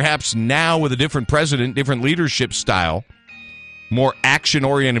 perhaps now with a different president, different leadership style, more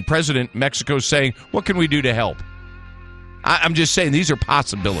action-oriented president, Mexico's saying, what can we do to help? I'm just saying these are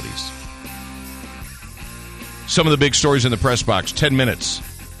possibilities. Some of the big stories in the press box, 10 minutes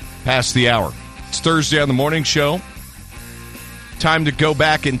past the hour. It's Thursday on the morning show. Time to go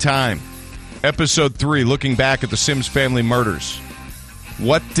back in time. Episode 3, looking back at the Sims family murders.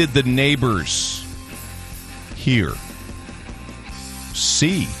 What did the neighbors hear?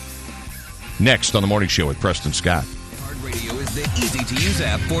 See? Next on the morning show with Preston Scott. iHeartRadio is the easy-to-use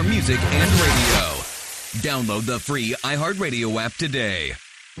app for music and radio. Download the free iHeartRadio app today.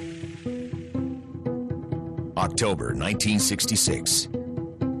 October 1966.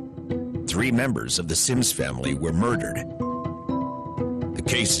 3 members of the Sims family were murdered. The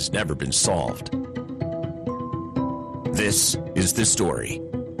case has never been solved. This is the story.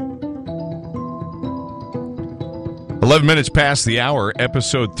 11 minutes past the hour,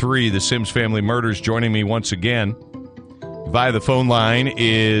 episode 3, The Sims Family Murders. Joining me once again via the phone line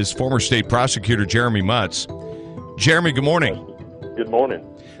is former state prosecutor Jeremy Mutz. Jeremy, good morning. Good morning.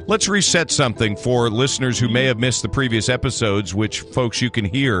 Let's reset something for listeners who may have missed the previous episodes, which, folks, you can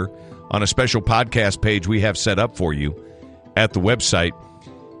hear on a special podcast page we have set up for you at the website.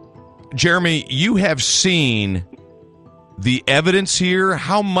 Jeremy, you have seen the evidence here.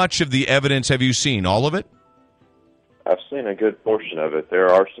 How much of the evidence have you seen? All of it? I've seen a good portion of it. There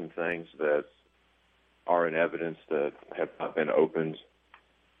are some things that are in evidence that have not been opened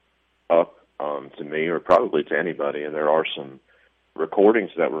up to me or probably to anybody, and there are some recordings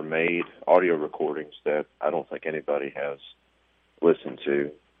that were made, audio recordings, that I don't think anybody has listened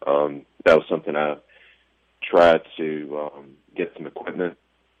to. That was something I tried to get some equipment,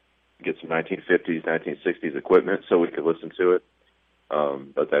 get some 1950s, 1960s equipment so we could listen to it,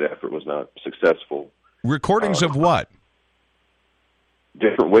 but that effort was not successful. Recordings of what?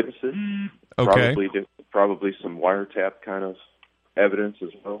 Different witnesses. Okay. Probably probably some wiretap kind of evidence as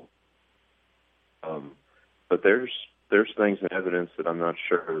well. But there's things in evidence that I'm not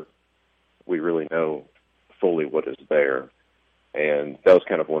sure we really know fully what is there. And that was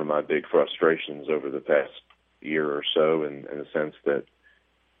kind of one of my big frustrations over the past year or so, in the sense that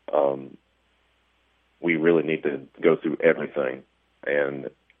we really need to go through everything and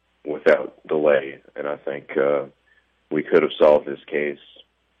without delay. And I think we could have solved this case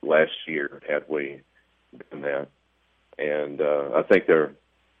last year had we done that. And I think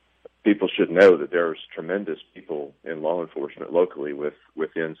people should know that there's tremendous people in law enforcement locally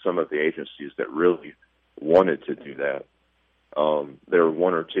within some of the agencies that really wanted to do that. There were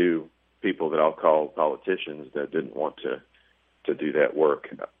one or two people that I'll call politicians that didn't want to do that work.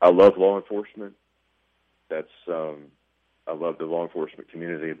 I love law enforcement. I love the law enforcement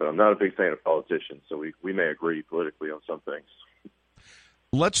community, but I'm not a big fan of politicians, so we may agree politically on some things.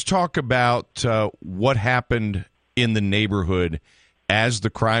 Let's talk about what happened in the neighborhood as the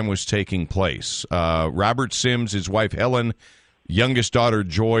crime was taking place. Robert Sims, his wife Helen, youngest daughter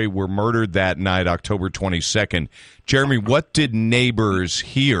Joy were murdered that night, October 22nd. Jeremy, what did neighbors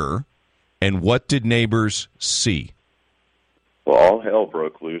hear, and what did neighbors see? Well, all hell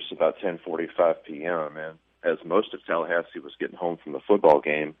broke loose about 10:45 p.m., and as most of Tallahassee was getting home from the football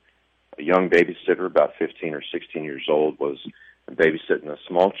game, a young babysitter, about 15 or 16 years old, was babysitting a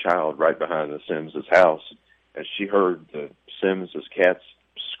small child right behind the Sims' house, and she heard the Sims' cats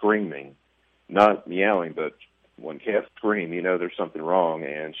screaming, not meowing, but when cats scream, you know there's something wrong,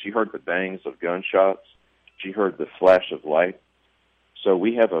 and she heard the bangs of gunshots. She heard the flash of light. So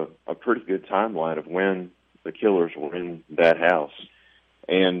we have a pretty good timeline of when the killers were in that house.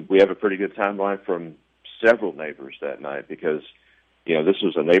 And we have a pretty good timeline from several neighbors that night because, this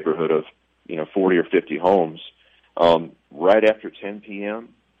was a neighborhood of, 40 or 50 homes. Right after 10 p.m.,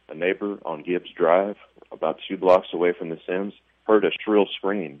 a neighbor on Gibbs Drive, about 2 blocks away from the Sims, heard a shrill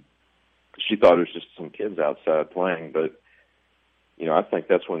scream. She thought it was just some kids outside playing, but, I think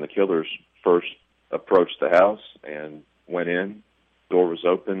that's when the killers first approached the house and went in. Door was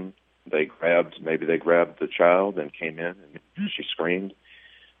open. Maybe they grabbed the child and came in, and she screamed.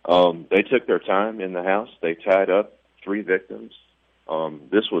 They took their time in the house. They tied up 3 victims.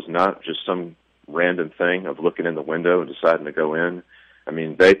 This was not just some random thing of looking in the window and deciding to go in. I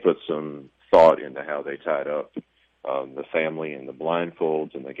mean, they put some thought into how they tied up the family and the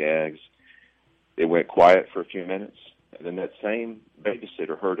blindfolds and the gags. It went quiet for a few minutes, and then that same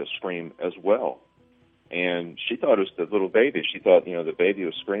babysitter heard a scream as well. And she thought it was the little baby. She thought, the baby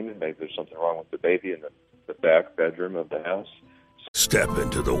was screaming. Maybe there's something wrong with the baby in the back bedroom of the house. Step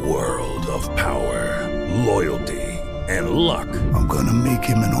into the world of power, loyalty, and luck. I'm going to make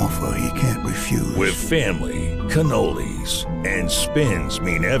him an offer he can't refuse. With family, cannolis, and spins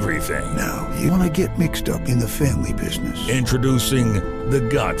mean everything. Now, you want to get mixed up in the family business. Introducing The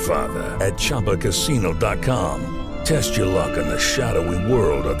Godfather at ChumbaCasino.com. Test your luck in the shadowy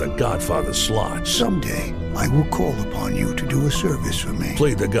world of The Godfather slot. Someday, I will call upon you to do a service for me.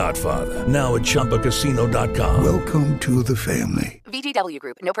 Play The Godfather, now at ChumbaCasino.com. Welcome to the family. VGW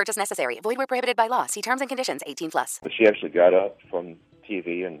Group. No purchase necessary. Void where prohibited by law. See terms and conditions. 18+. But she actually got up from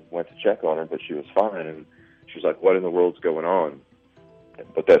TV and went to check on her, but she was fine. And she was like, what in the world's going on?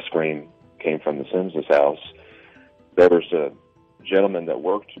 But that scream came from the Sims' house. There was a gentleman that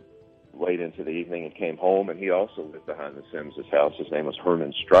worked late into the evening and came home, and he also lived behind the Sims' house. His name was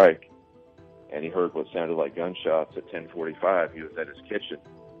Herman Strike, and he heard what sounded like gunshots at 10:45. He was at his kitchen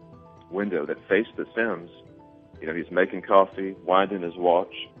window that faced the Sims. He's making coffee, winding his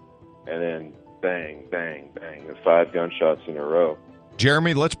watch, and then bang, bang, bang, 5 gunshots in a row.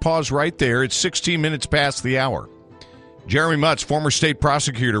 Jeremy, let's pause right there. It's 16 minutes past the hour. Jeremy Mutz, former state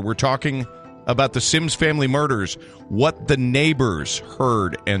prosecutor. We're talking about the Sims family murders, what the neighbors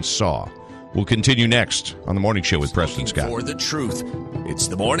heard and saw. We'll continue next on The Morning Show with Preston Scott. For the truth, it's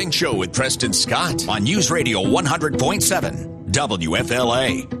The Morning Show with Preston Scott on News Radio 100.7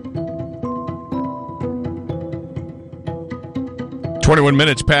 WFLA. 21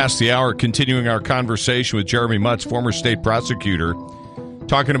 minutes past the hour, continuing our conversation with Jeremy Mutz, former state prosecutor,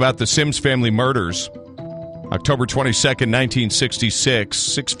 talking about the Sims family murders. October 22nd, 1966,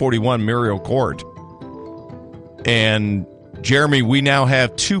 641 Muriel Court. And, Jeremy, we now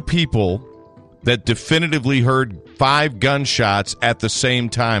have 2 people that definitively heard 5 gunshots at the same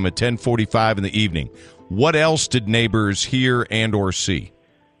time at 10:45 in the evening. What else did neighbors hear and or see?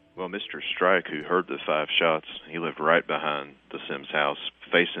 Well, Mr. Strike, who heard the 5 shots, he lived right behind the Sims house,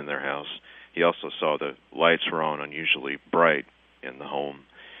 facing their house. He also saw the lights were on unusually bright in the home.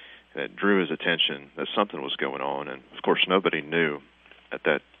 That drew his attention that something was going on, and of course nobody knew at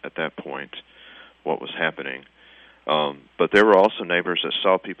that point what was happening. But there were also neighbors that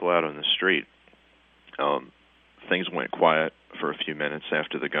saw people out on the street. Things went quiet for a few minutes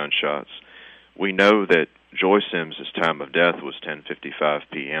after the gunshots. We know that Joy Sims' time of death was 10:55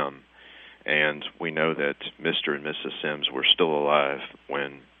 p.m., and we know that Mr. and Mrs. Sims were still alive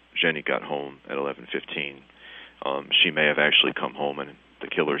when Jenny got home at 11:15. She may have actually come home, and the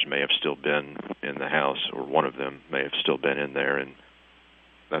killers may have still been in the house, or one of them may have still been in there, and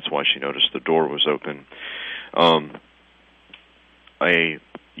that's why she noticed the door was open. A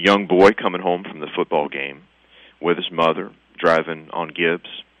young boy coming home from the football game with his mother, driving on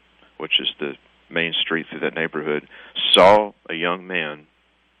Gibbs, which is the main street through that neighborhood, saw a young man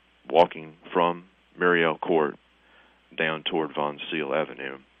walking from Muriel Court down toward Von Seal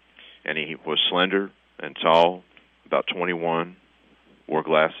Avenue. And he was slender and tall, about 21, wore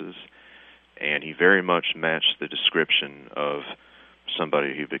glasses, and he very much matched the description of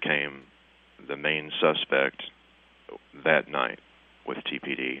somebody who became the main suspect that night with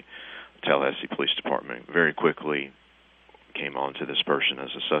TPD. Tallahassee Police Department very quickly came on to this person as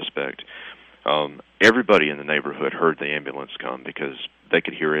a suspect. Everybody in the neighborhood heard the ambulance come because they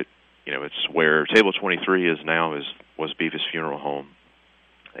could hear it. You know, it's where Table 23 is now, was Beavis Funeral Home.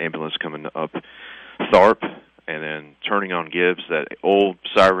 Ambulance coming up Tharp and then turning on Gibbs, that old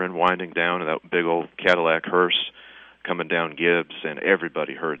siren winding down, and that big old Cadillac hearse coming down Gibbs, and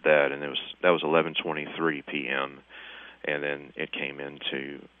everybody heard that, and that was 11:23 p.m., and then it came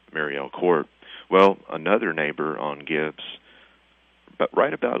into Muriel Court. Well, another neighbor on Gibbs, but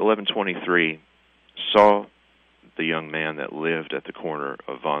right about 11:23, saw the young man that lived at the corner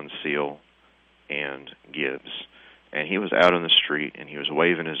of Von Seal and Gibbs, and he was out on the street, and he was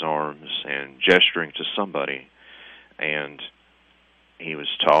waving his arms and gesturing to somebody, and he was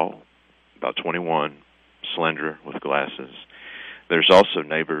tall, about 21, slender, with glasses. There's also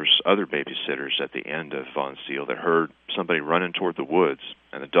neighbors, other babysitters at the end of Von Seal that heard somebody running toward the woods,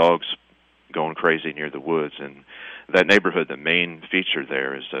 and the dogs going crazy near the woods. And that neighborhood, the main feature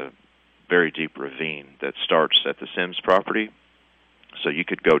there is a very deep ravine that starts at the Sims property. So you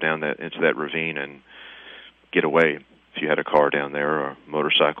could go down into that ravine and get away if you had a car down there or a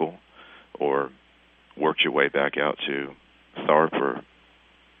motorcycle, or worked your way back out to Tharp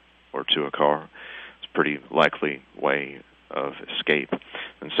or to a car. It's a pretty likely way of escape.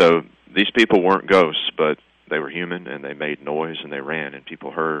 And so these people weren't ghosts, but they were human, and they made noise, and they ran, and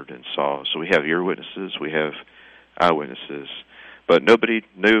people heard and saw. So we have ear witnesses, we have eyewitnesses, but nobody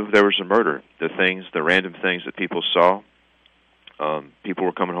knew there was a murder. The random things that people saw, people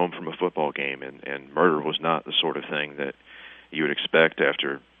were coming home from a football game, and murder was not the sort of thing that you would expect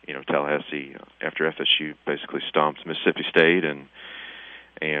after, Tallahassee, after FSU basically stomped Mississippi State, and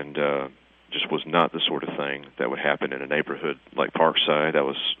just was not the sort of thing that would happen in a neighborhood like Parkside. That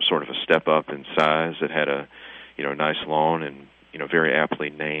was sort of a step up in size. It had a, nice lawn, and, very aptly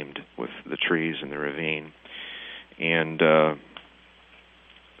named with the trees in the ravine. And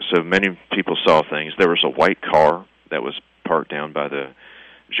so many people saw things. There was a white car that was parked down by the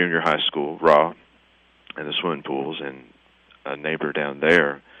junior high school, Raw, and the swimming pools, and a neighbor down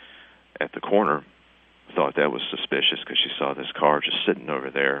there at the corner thought that was suspicious because she saw this car just sitting over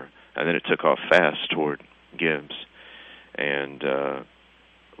there, and then it took off fast toward Gibbs. And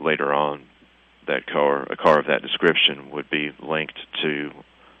later on, a car of that description would be linked to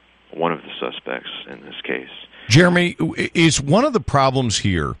one of the suspects in this case. Jeremy, is one of the problems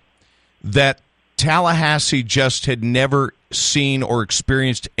here that Tallahassee just had never seen or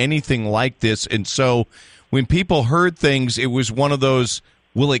experienced anything like this, and so when people heard things, it was one of those,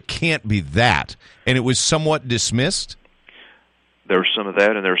 well, it can't be that, and it was somewhat dismissed? There was some of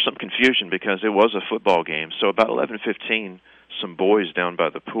that, and there was some confusion because it was a football game. So about 11:15, some boys down by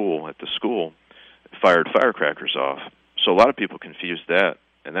the pool at the school fired firecrackers off. So a lot of people confused that,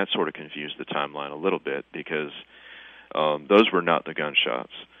 and that sort of confused the timeline a little bit because those were not the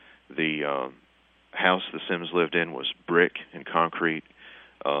gunshots. The house the Sims lived in was brick and concrete.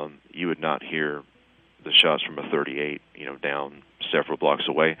 You would not hear the shots from a .38, down several blocks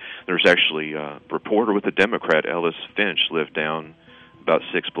away. There's actually a reporter with the Democrat, Ellis Finch, lived down about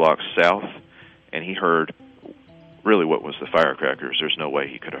 6 blocks south, and he heard really what was the firecrackers. There's no way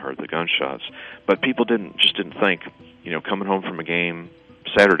he could have heard the gunshots. But people didn't think, coming home from a game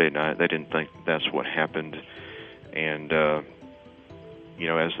Saturday night, they didn't think that's what happened. And,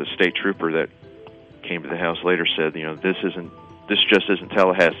 as the state trooper that came to the house later said, this just isn't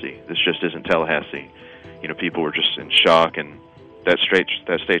Tallahassee. This just isn't Tallahassee. People were just in shock, and that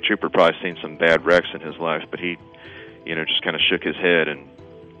state trooper probably seen some bad wrecks in his life, but he, just kind of shook his head and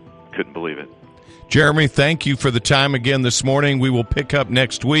couldn't believe it. Jeremy, thank you for the time again this morning. We will pick up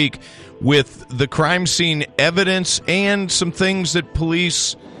next week with the crime scene evidence and some things that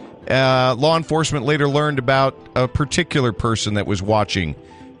police, law enforcement later learned about a particular person that was watching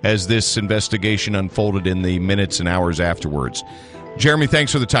as this investigation unfolded in the minutes and hours afterwards. Jeremy,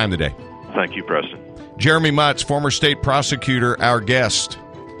 thanks for the time today. Thank you, Preston. Jeremy Mutz, former state prosecutor, our guest.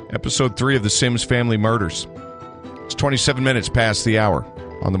 Episode 3 of the Sims family murders. It's 27 minutes past the hour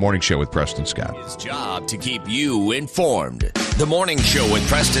on The Morning Show with Preston Scott. His job to keep you informed. The Morning Show with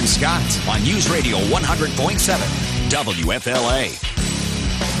Preston Scott on News Radio 100.7 WFLA.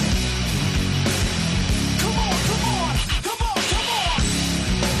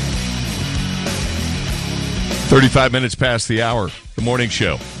 35 minutes past the hour. The Morning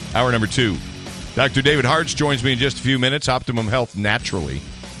Show, hour number 2. Dr. David Hartz joins me in just a few minutes. Optimum Health Naturally.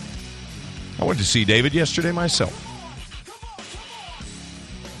 I went to see David yesterday myself.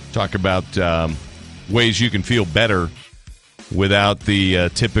 Talk about ways you can feel better without the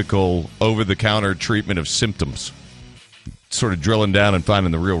typical over-the-counter treatment of symptoms. Sort of drilling down and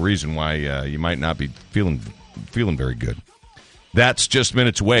finding the real reason why you might not be feeling very good. That's just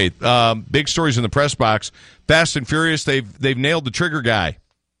minutes away. Big stories in the press box. Fast and Furious, they've nailed the trigger guy.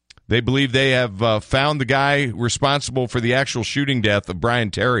 They believe they have found the guy responsible for the actual shooting death of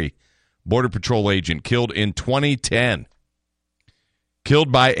Brian Terry, Border Patrol agent, killed in 2010.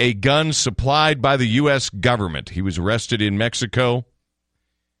 Killed by a gun supplied by the U.S. government. He was arrested in Mexico,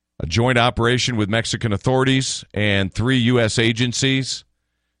 a joint operation with Mexican authorities and 3 U.S. agencies.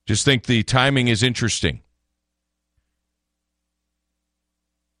 Just think the timing is interesting.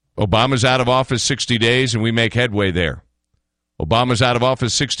 Obama's out of office 60 days, and we make headway there. Obama's out of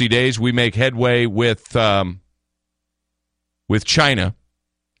office 60 days, we make headway with China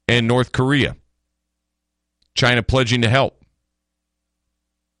and North Korea. China pledging to help.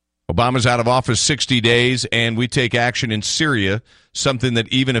 Obama's out of office 60 days, and we take action in Syria, something that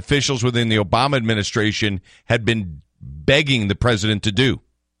even officials within the Obama administration had been begging the president to do.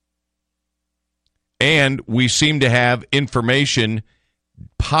 And we seem to have information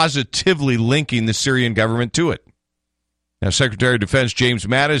positively linking the Syrian government to it. Now, Secretary of Defense James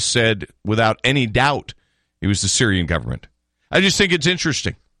Mattis said, without any doubt, it was the Syrian government. I just think it's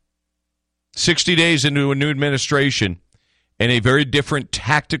interesting. 60 days into a new administration and a very different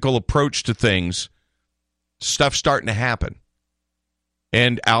tactical approach to things, stuff's starting to happen.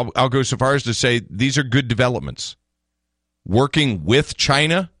 And I'll go so far as to say these are good developments. Working with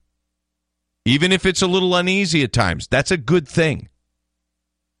China, even if it's a little uneasy at times, that's a good thing.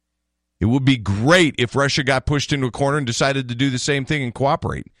 It would be great if Russia got pushed into a corner and decided to do the same thing and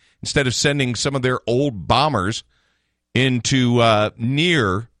cooperate, instead of sending some of their old bombers into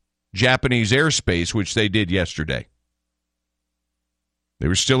near Japanese airspace, which they did yesterday. They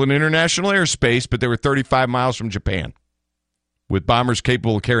were still in international airspace, but they were 35 miles from Japan, with bombers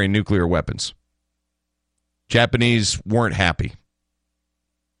capable of carrying nuclear weapons. Japanese weren't happy.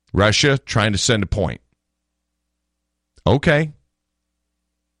 Russia trying to send a point. Okay.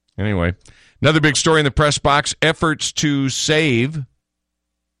 Anyway, another big story in the press box, efforts to save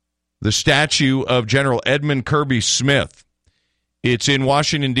the statue of General Edmund Kirby Smith. It's in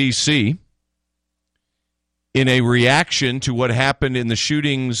Washington, D.C., in a reaction to what happened in the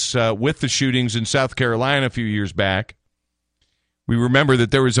shootings, with the shootings in South Carolina a few years back. We remember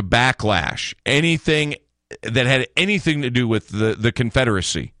that there was a backlash. Anything that had anything to do with the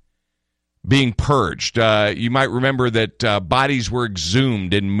Confederacy being purged. You might remember that bodies were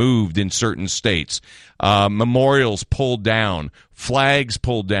exhumed and moved in certain states. Memorials pulled down. Flags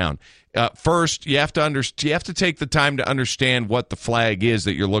pulled down. First, you have to take the time to understand what the flag is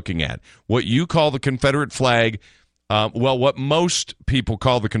that you're looking at. What you call the Confederate flag, what most people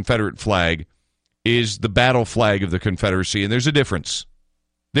call the Confederate flag is the battle flag of the Confederacy, and there's a difference.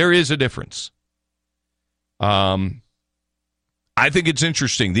 There is a difference. I think it's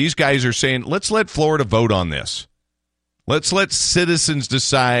interesting. These guys are saying, let's let Florida vote on this. Let's let citizens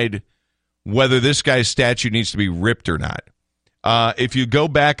decide whether this guy's statue needs to be ripped or not. If you go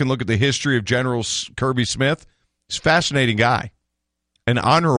back and look at the history of General Kirby Smith, he's a fascinating guy. An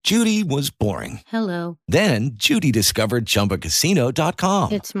honorable. Judy was boring. Hello. Then Judy discovered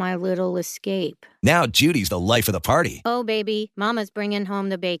ChumbaCasino.com. It's my little escape. Now Judy's the life of the party. Oh, baby, mama's bringing home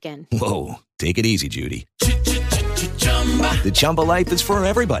the bacon. Whoa, take it easy, Judy. The Chumba life is for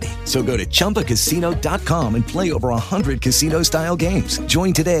everybody. So go to ChumbaCasino.com and play over 100 casino-style games.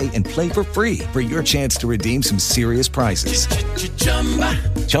 Join today and play for free for your chance to redeem some serious prizes.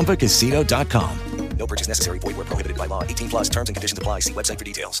 ChumbaCasino.com. No purchase necessary. Void where prohibited by law. 18+ terms and conditions apply. See website for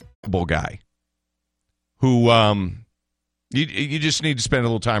details. Guy who You just need to spend a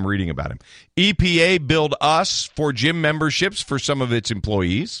little time reading about him. EPA billed us for gym memberships for some of its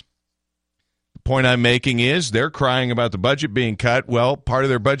employees. The point I'm making is they're crying about the budget being cut. Well, part of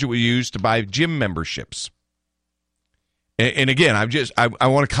their budget was used to buy gym memberships. And again, I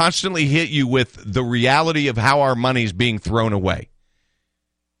want to constantly hit you with the reality of how our money's being thrown away.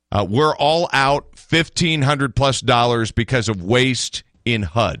 We're all out $1,500+ because of waste in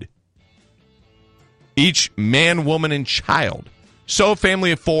HUD. Each man, woman, and child. So a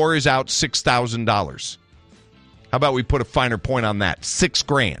family of 4 is out $6,000. How about we put a finer point on that?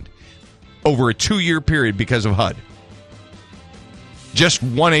 $6,000 over a 2-year period because of HUD. Just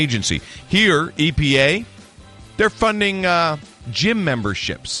one agency. Here, EPA, they're funding gym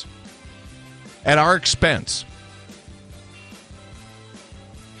memberships at our expense.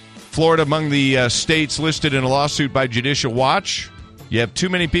 Florida among the states listed in a lawsuit by Judicial Watch. You have too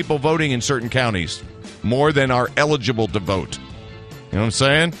many people voting in certain counties. More than are eligible to vote. You know what I'm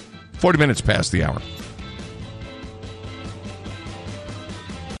saying? 40 minutes past the hour.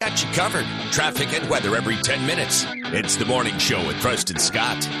 Got you covered. Traffic and weather every 10 minutes. It's the Morning Show with Preston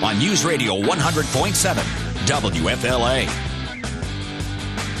Scott on News Radio 100.7 WFLA.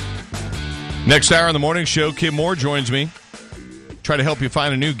 Next hour on the Morning Show, Kim Moore joins me. Try to help you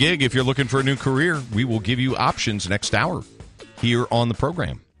find a new gig if you're looking for a new career. We will give you options next hour here on the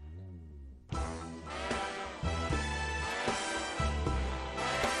program.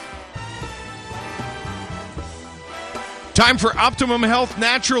 Time for Optimum Health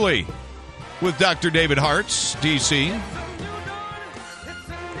Naturally with Dr. David Hartz, D.C.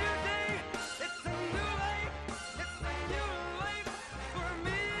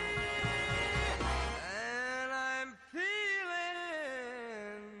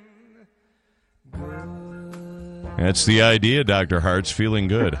 That's the idea, Dr. Hartz, feeling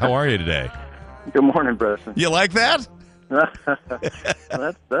good. How are you today? Good morning, Preston. You like that?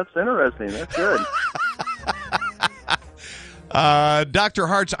 That's interesting. That's good. Dr.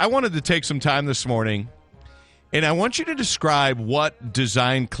 Hartz, I wanted to take some time this morning, and I want you to describe what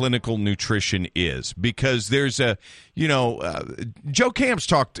design clinical nutrition is, because there's Joe Camps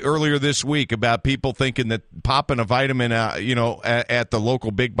talked earlier this week about people thinking that popping a vitamin, at the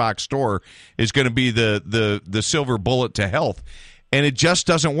local big box store is going to be the silver bullet to health, and it just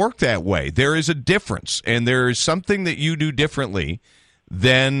doesn't work that way. There is a difference, and there is something that you do differently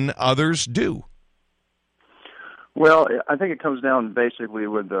than others do. Well, I think it comes down basically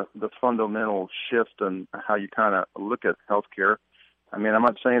with the fundamental shift in how you kind of look at healthcare. I mean, I'm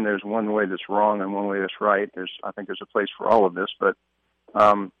not saying there's one way that's wrong and one way that's right. I think there's a place for all of this, but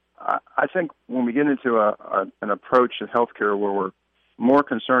I think when we get into an approach to healthcare where we're more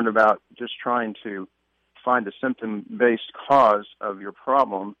concerned about just trying to find a symptom-based cause of your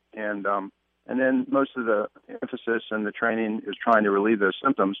problem, and then most of the emphasis and the training is trying to relieve those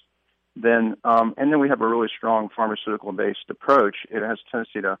symptoms, and then we have a really strong pharmaceutical-based approach. It has a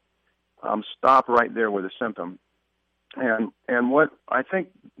tendency to stop right there with a symptom. And what I think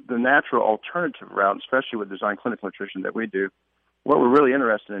the natural alternative route, especially with design clinical nutrition that we do, what we're really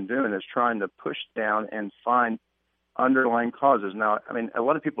interested in doing is trying to push down and find underlying causes. Now, I mean, a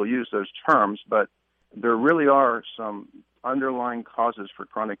lot of people use those terms, but there really are some underlying causes for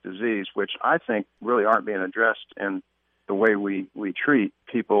chronic disease, which I think really aren't being addressed in the way we treat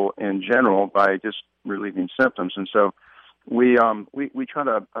people in general by just relieving symptoms. And so we try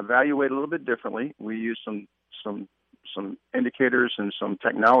to evaluate a little bit differently. We use some indicators and some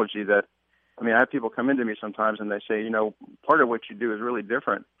technology that, I mean, I have people come into me sometimes and they say, part of what you do is really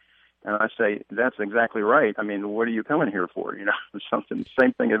different. And I say, that's exactly right. I mean, what are you coming here for? Something,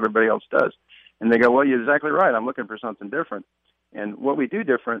 same thing everybody else does. And they go, well, you're exactly right. I'm looking for something different. And what we do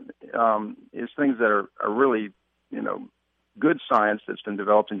different is things that are really, good science that's been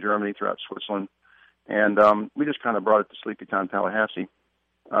developed in Germany, throughout Switzerland. And we just kind of brought it to Sleepytown, Tallahassee,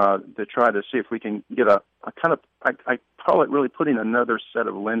 to try to see if we can get a kind of, I call it really putting another set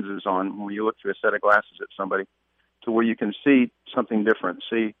of lenses on when you look through a set of glasses at somebody, to where you can see something different,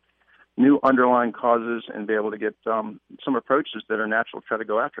 see new underlying causes, and be able to get some approaches that are natural to try to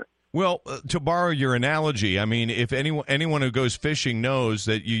go after it. Well, to borrow your analogy, I mean, if anyone who goes fishing knows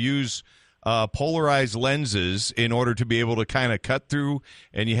that you use polarized lenses in order to be able to kind of cut through,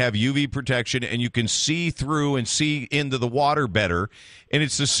 and you have UV protection, and you can see through and see into the water better. And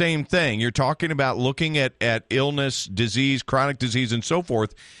it's the same thing. You're talking about looking at illness, disease, chronic disease, and so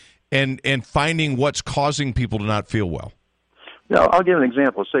forth, and finding what's causing people to not feel well. Yeah, I'll give an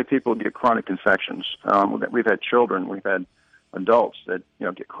example. Say people get chronic infections. We've had children, we've had adults that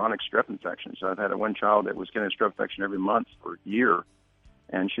get chronic strep infections. I've had one child that was getting a strep infection every month for a year.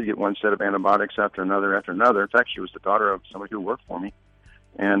 and she'd get one set of antibiotics after another after another. In fact, she was the daughter of somebody who worked for me.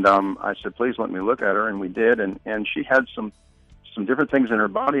 And I said, please let me look at her, and we did. And she had some different things in her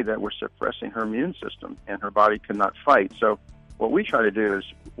body that were suppressing her immune system, and her body could not fight. So what we try to do is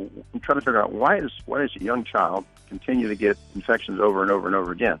we try to figure out why does a young child continue to get infections over and over and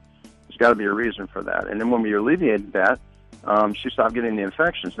over again. There's got to be a reason for that. And then when we alleviated that, she stopped getting the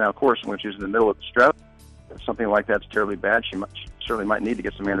infections. Now, of course, when she's in the middle of the stress, if something like that's terribly bad, she certainly might need to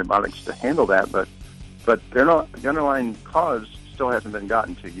get some antibiotics to handle that. But the underlying cause still hasn't been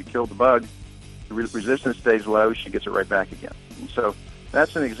gotten to. You kill the bug, the resistance stays low, she gets it right back again. And so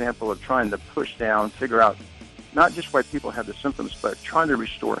that's an example of trying to push down, figure out not just why people have the symptoms, but trying to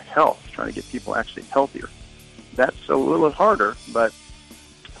restore health, trying to get people actually healthier. That's a little harder, but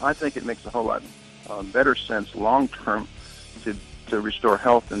I think it makes a whole lot better sense long term to restore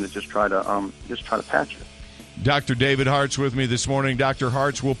health than to just try to patch it. Dr. David Hart's with me this morning. Dr.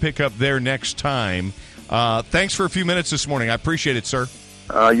 Hart's, we'll pick up there next time. Thanks for a few minutes this morning. I appreciate it, sir.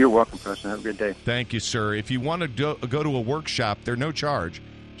 You're welcome, Preston. Have a good day. Thank you, sir. If you want to go to a workshop, they're no charge.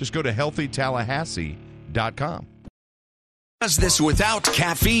 Just go to healthytallahassee.com. Does this without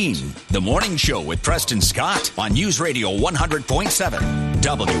caffeine? The Morning Show with Preston Scott on News Radio 100.7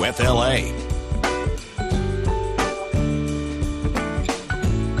 WFLA.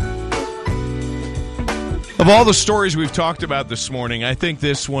 Of all the stories we've talked about this morning, I think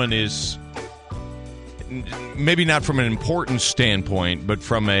this one is maybe not from an importance standpoint, but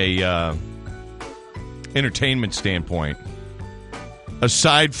from a entertainment standpoint.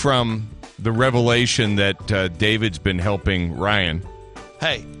 Aside from the revelation that David's been helping Ryan.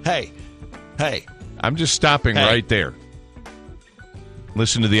 Hey. I'm just stopping right there.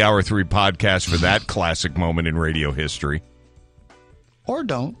 Listen to the Hour 3 podcast for that classic moment in radio history. Or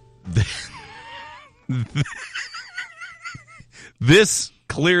don't. This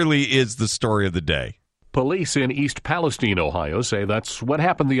clearly is the story of the day. Police in East Palestine, Ohio, say that's what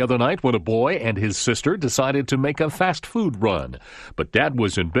happened the other night when a boy and his sister decided to make a fast food run. But Dad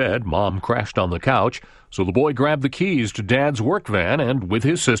was in bed, Mom crashed on the couch, so the boy grabbed the keys to Dad's work van and, with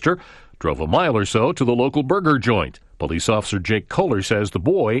his sister, drove a mile or so to the local burger joint. Police officer Jake Kohler says the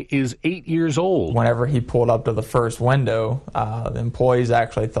boy is 8 years old. Whenever he pulled up to the first window, the employees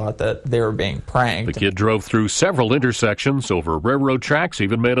actually thought that they were being pranked. The kid drove through several intersections, over railroad tracks,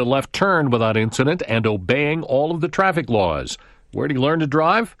 even made a left turn without incident and obeying all of the traffic laws. Where did he learn to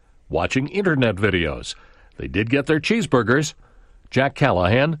drive? Watching internet videos. They did get their cheeseburgers. Jack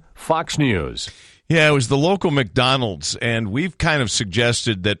Callahan, Fox News. Yeah, it was the local McDonald's, and we've kind of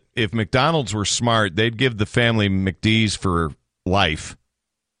suggested that if McDonald's were smart, they'd give the family McD's for life,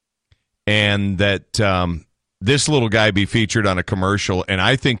 and that this little guy be featured on a commercial. And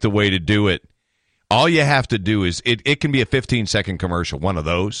I think the way to do it, all you have to do is, it can be a 15-second commercial, one of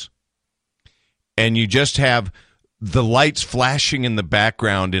those, and you just have the lights flashing in the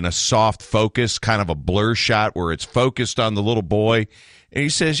background in a soft focus, kind of a blur shot where it's focused on the little boy. And he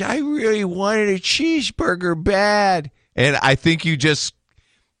says, I really wanted a cheeseburger bad. And I think you just,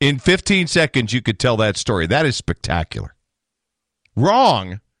 in 15 seconds, you could tell that story. That is spectacular.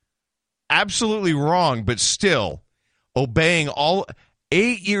 Wrong. Absolutely wrong, but still obeying all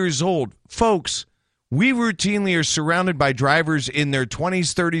 8 years old. Folks, we routinely are surrounded by drivers in their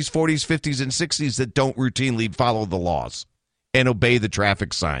 20s, 30s, 40s, 50s, and 60s that don't routinely follow the laws and obey the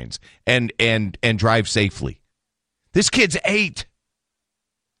traffic signs and drive safely. This kid's 8.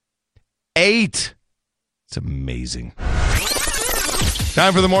 8. It's amazing.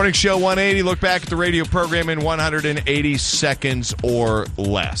 Time for the Morning Show 180. Look back at the radio program in 180 seconds or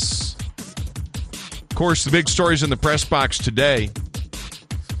less. Of course, the big stories in the press box today.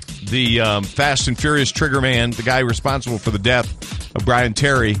 The Fast and Furious trigger man, the guy responsible for the death of Brian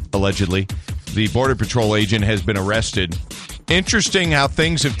Terry, allegedly, the Border Patrol agent, has been arrested. Interesting how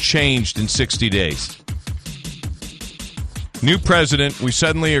things have changed in 60 days. New president, we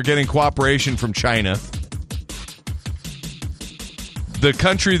suddenly are getting cooperation from China. The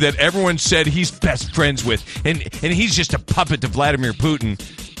country that everyone said he's best friends with, and he's just a puppet to Vladimir Putin.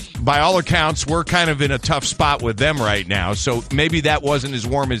 By all accounts, we're kind of in a tough spot with them right now, so maybe that wasn't as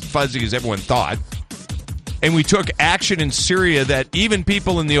warm as fuzzy as everyone thought. And we took action in Syria that even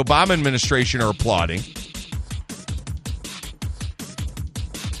people in the Obama administration are applauding.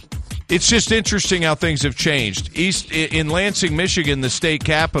 It's just interesting how things have changed. In Lansing, Michigan, the state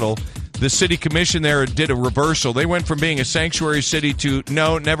capital, the city commission there did a reversal. They went from being a sanctuary city to,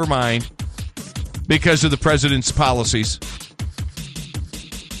 no, never mind, because of the president's policies.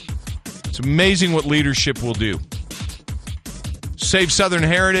 It's amazing what leadership will do. Save Southern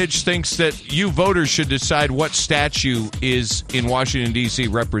Heritage thinks that you voters should decide what statue is in Washington, D.C.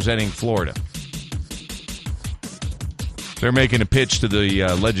 representing Florida. They're making a pitch to the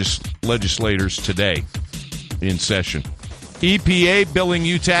legislators today in session. EPA billing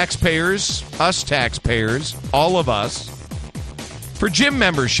you taxpayers, us taxpayers, all of us, for gym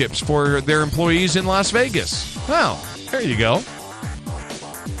memberships for their employees in Las Vegas. Well, there you go.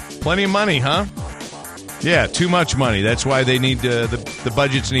 Plenty of money, huh? Yeah, too much money. That's why they need the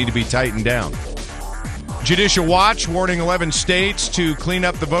budgets need to be tightened down. Judicial Watch warning 11 states to clean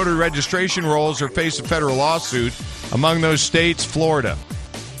up the voter registration rolls or face a federal lawsuit. Among those states, Florida,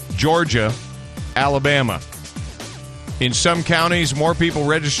 Georgia, Alabama. In some counties, more people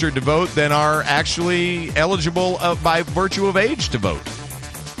registered to vote than are actually eligible by virtue of age to vote.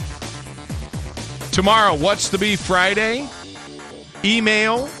 Tomorrow, What's the Beef Friday?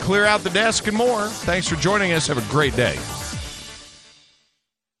 Email, clear out the desk, and more. Thanks for joining us. Have a great day.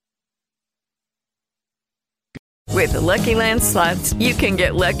 With the Lucky Land Slots, you can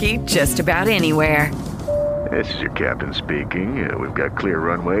get lucky just about anywhere. This is your captain speaking. We've got clear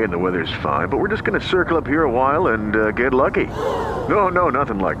runway and the weather's fine, but we're just going to circle up here a while and get lucky. No,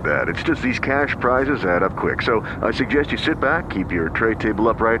 nothing like that. It's just these cash prizes add up quick. So I suggest you sit back, keep your tray table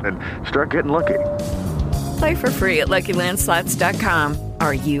upright, and start getting lucky. Play for free at LuckyLandSlots.com.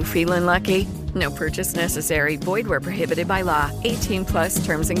 Are you feeling lucky? No purchase necessary. Void where prohibited by law. 18+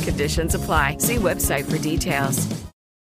 terms and conditions apply. See website for details.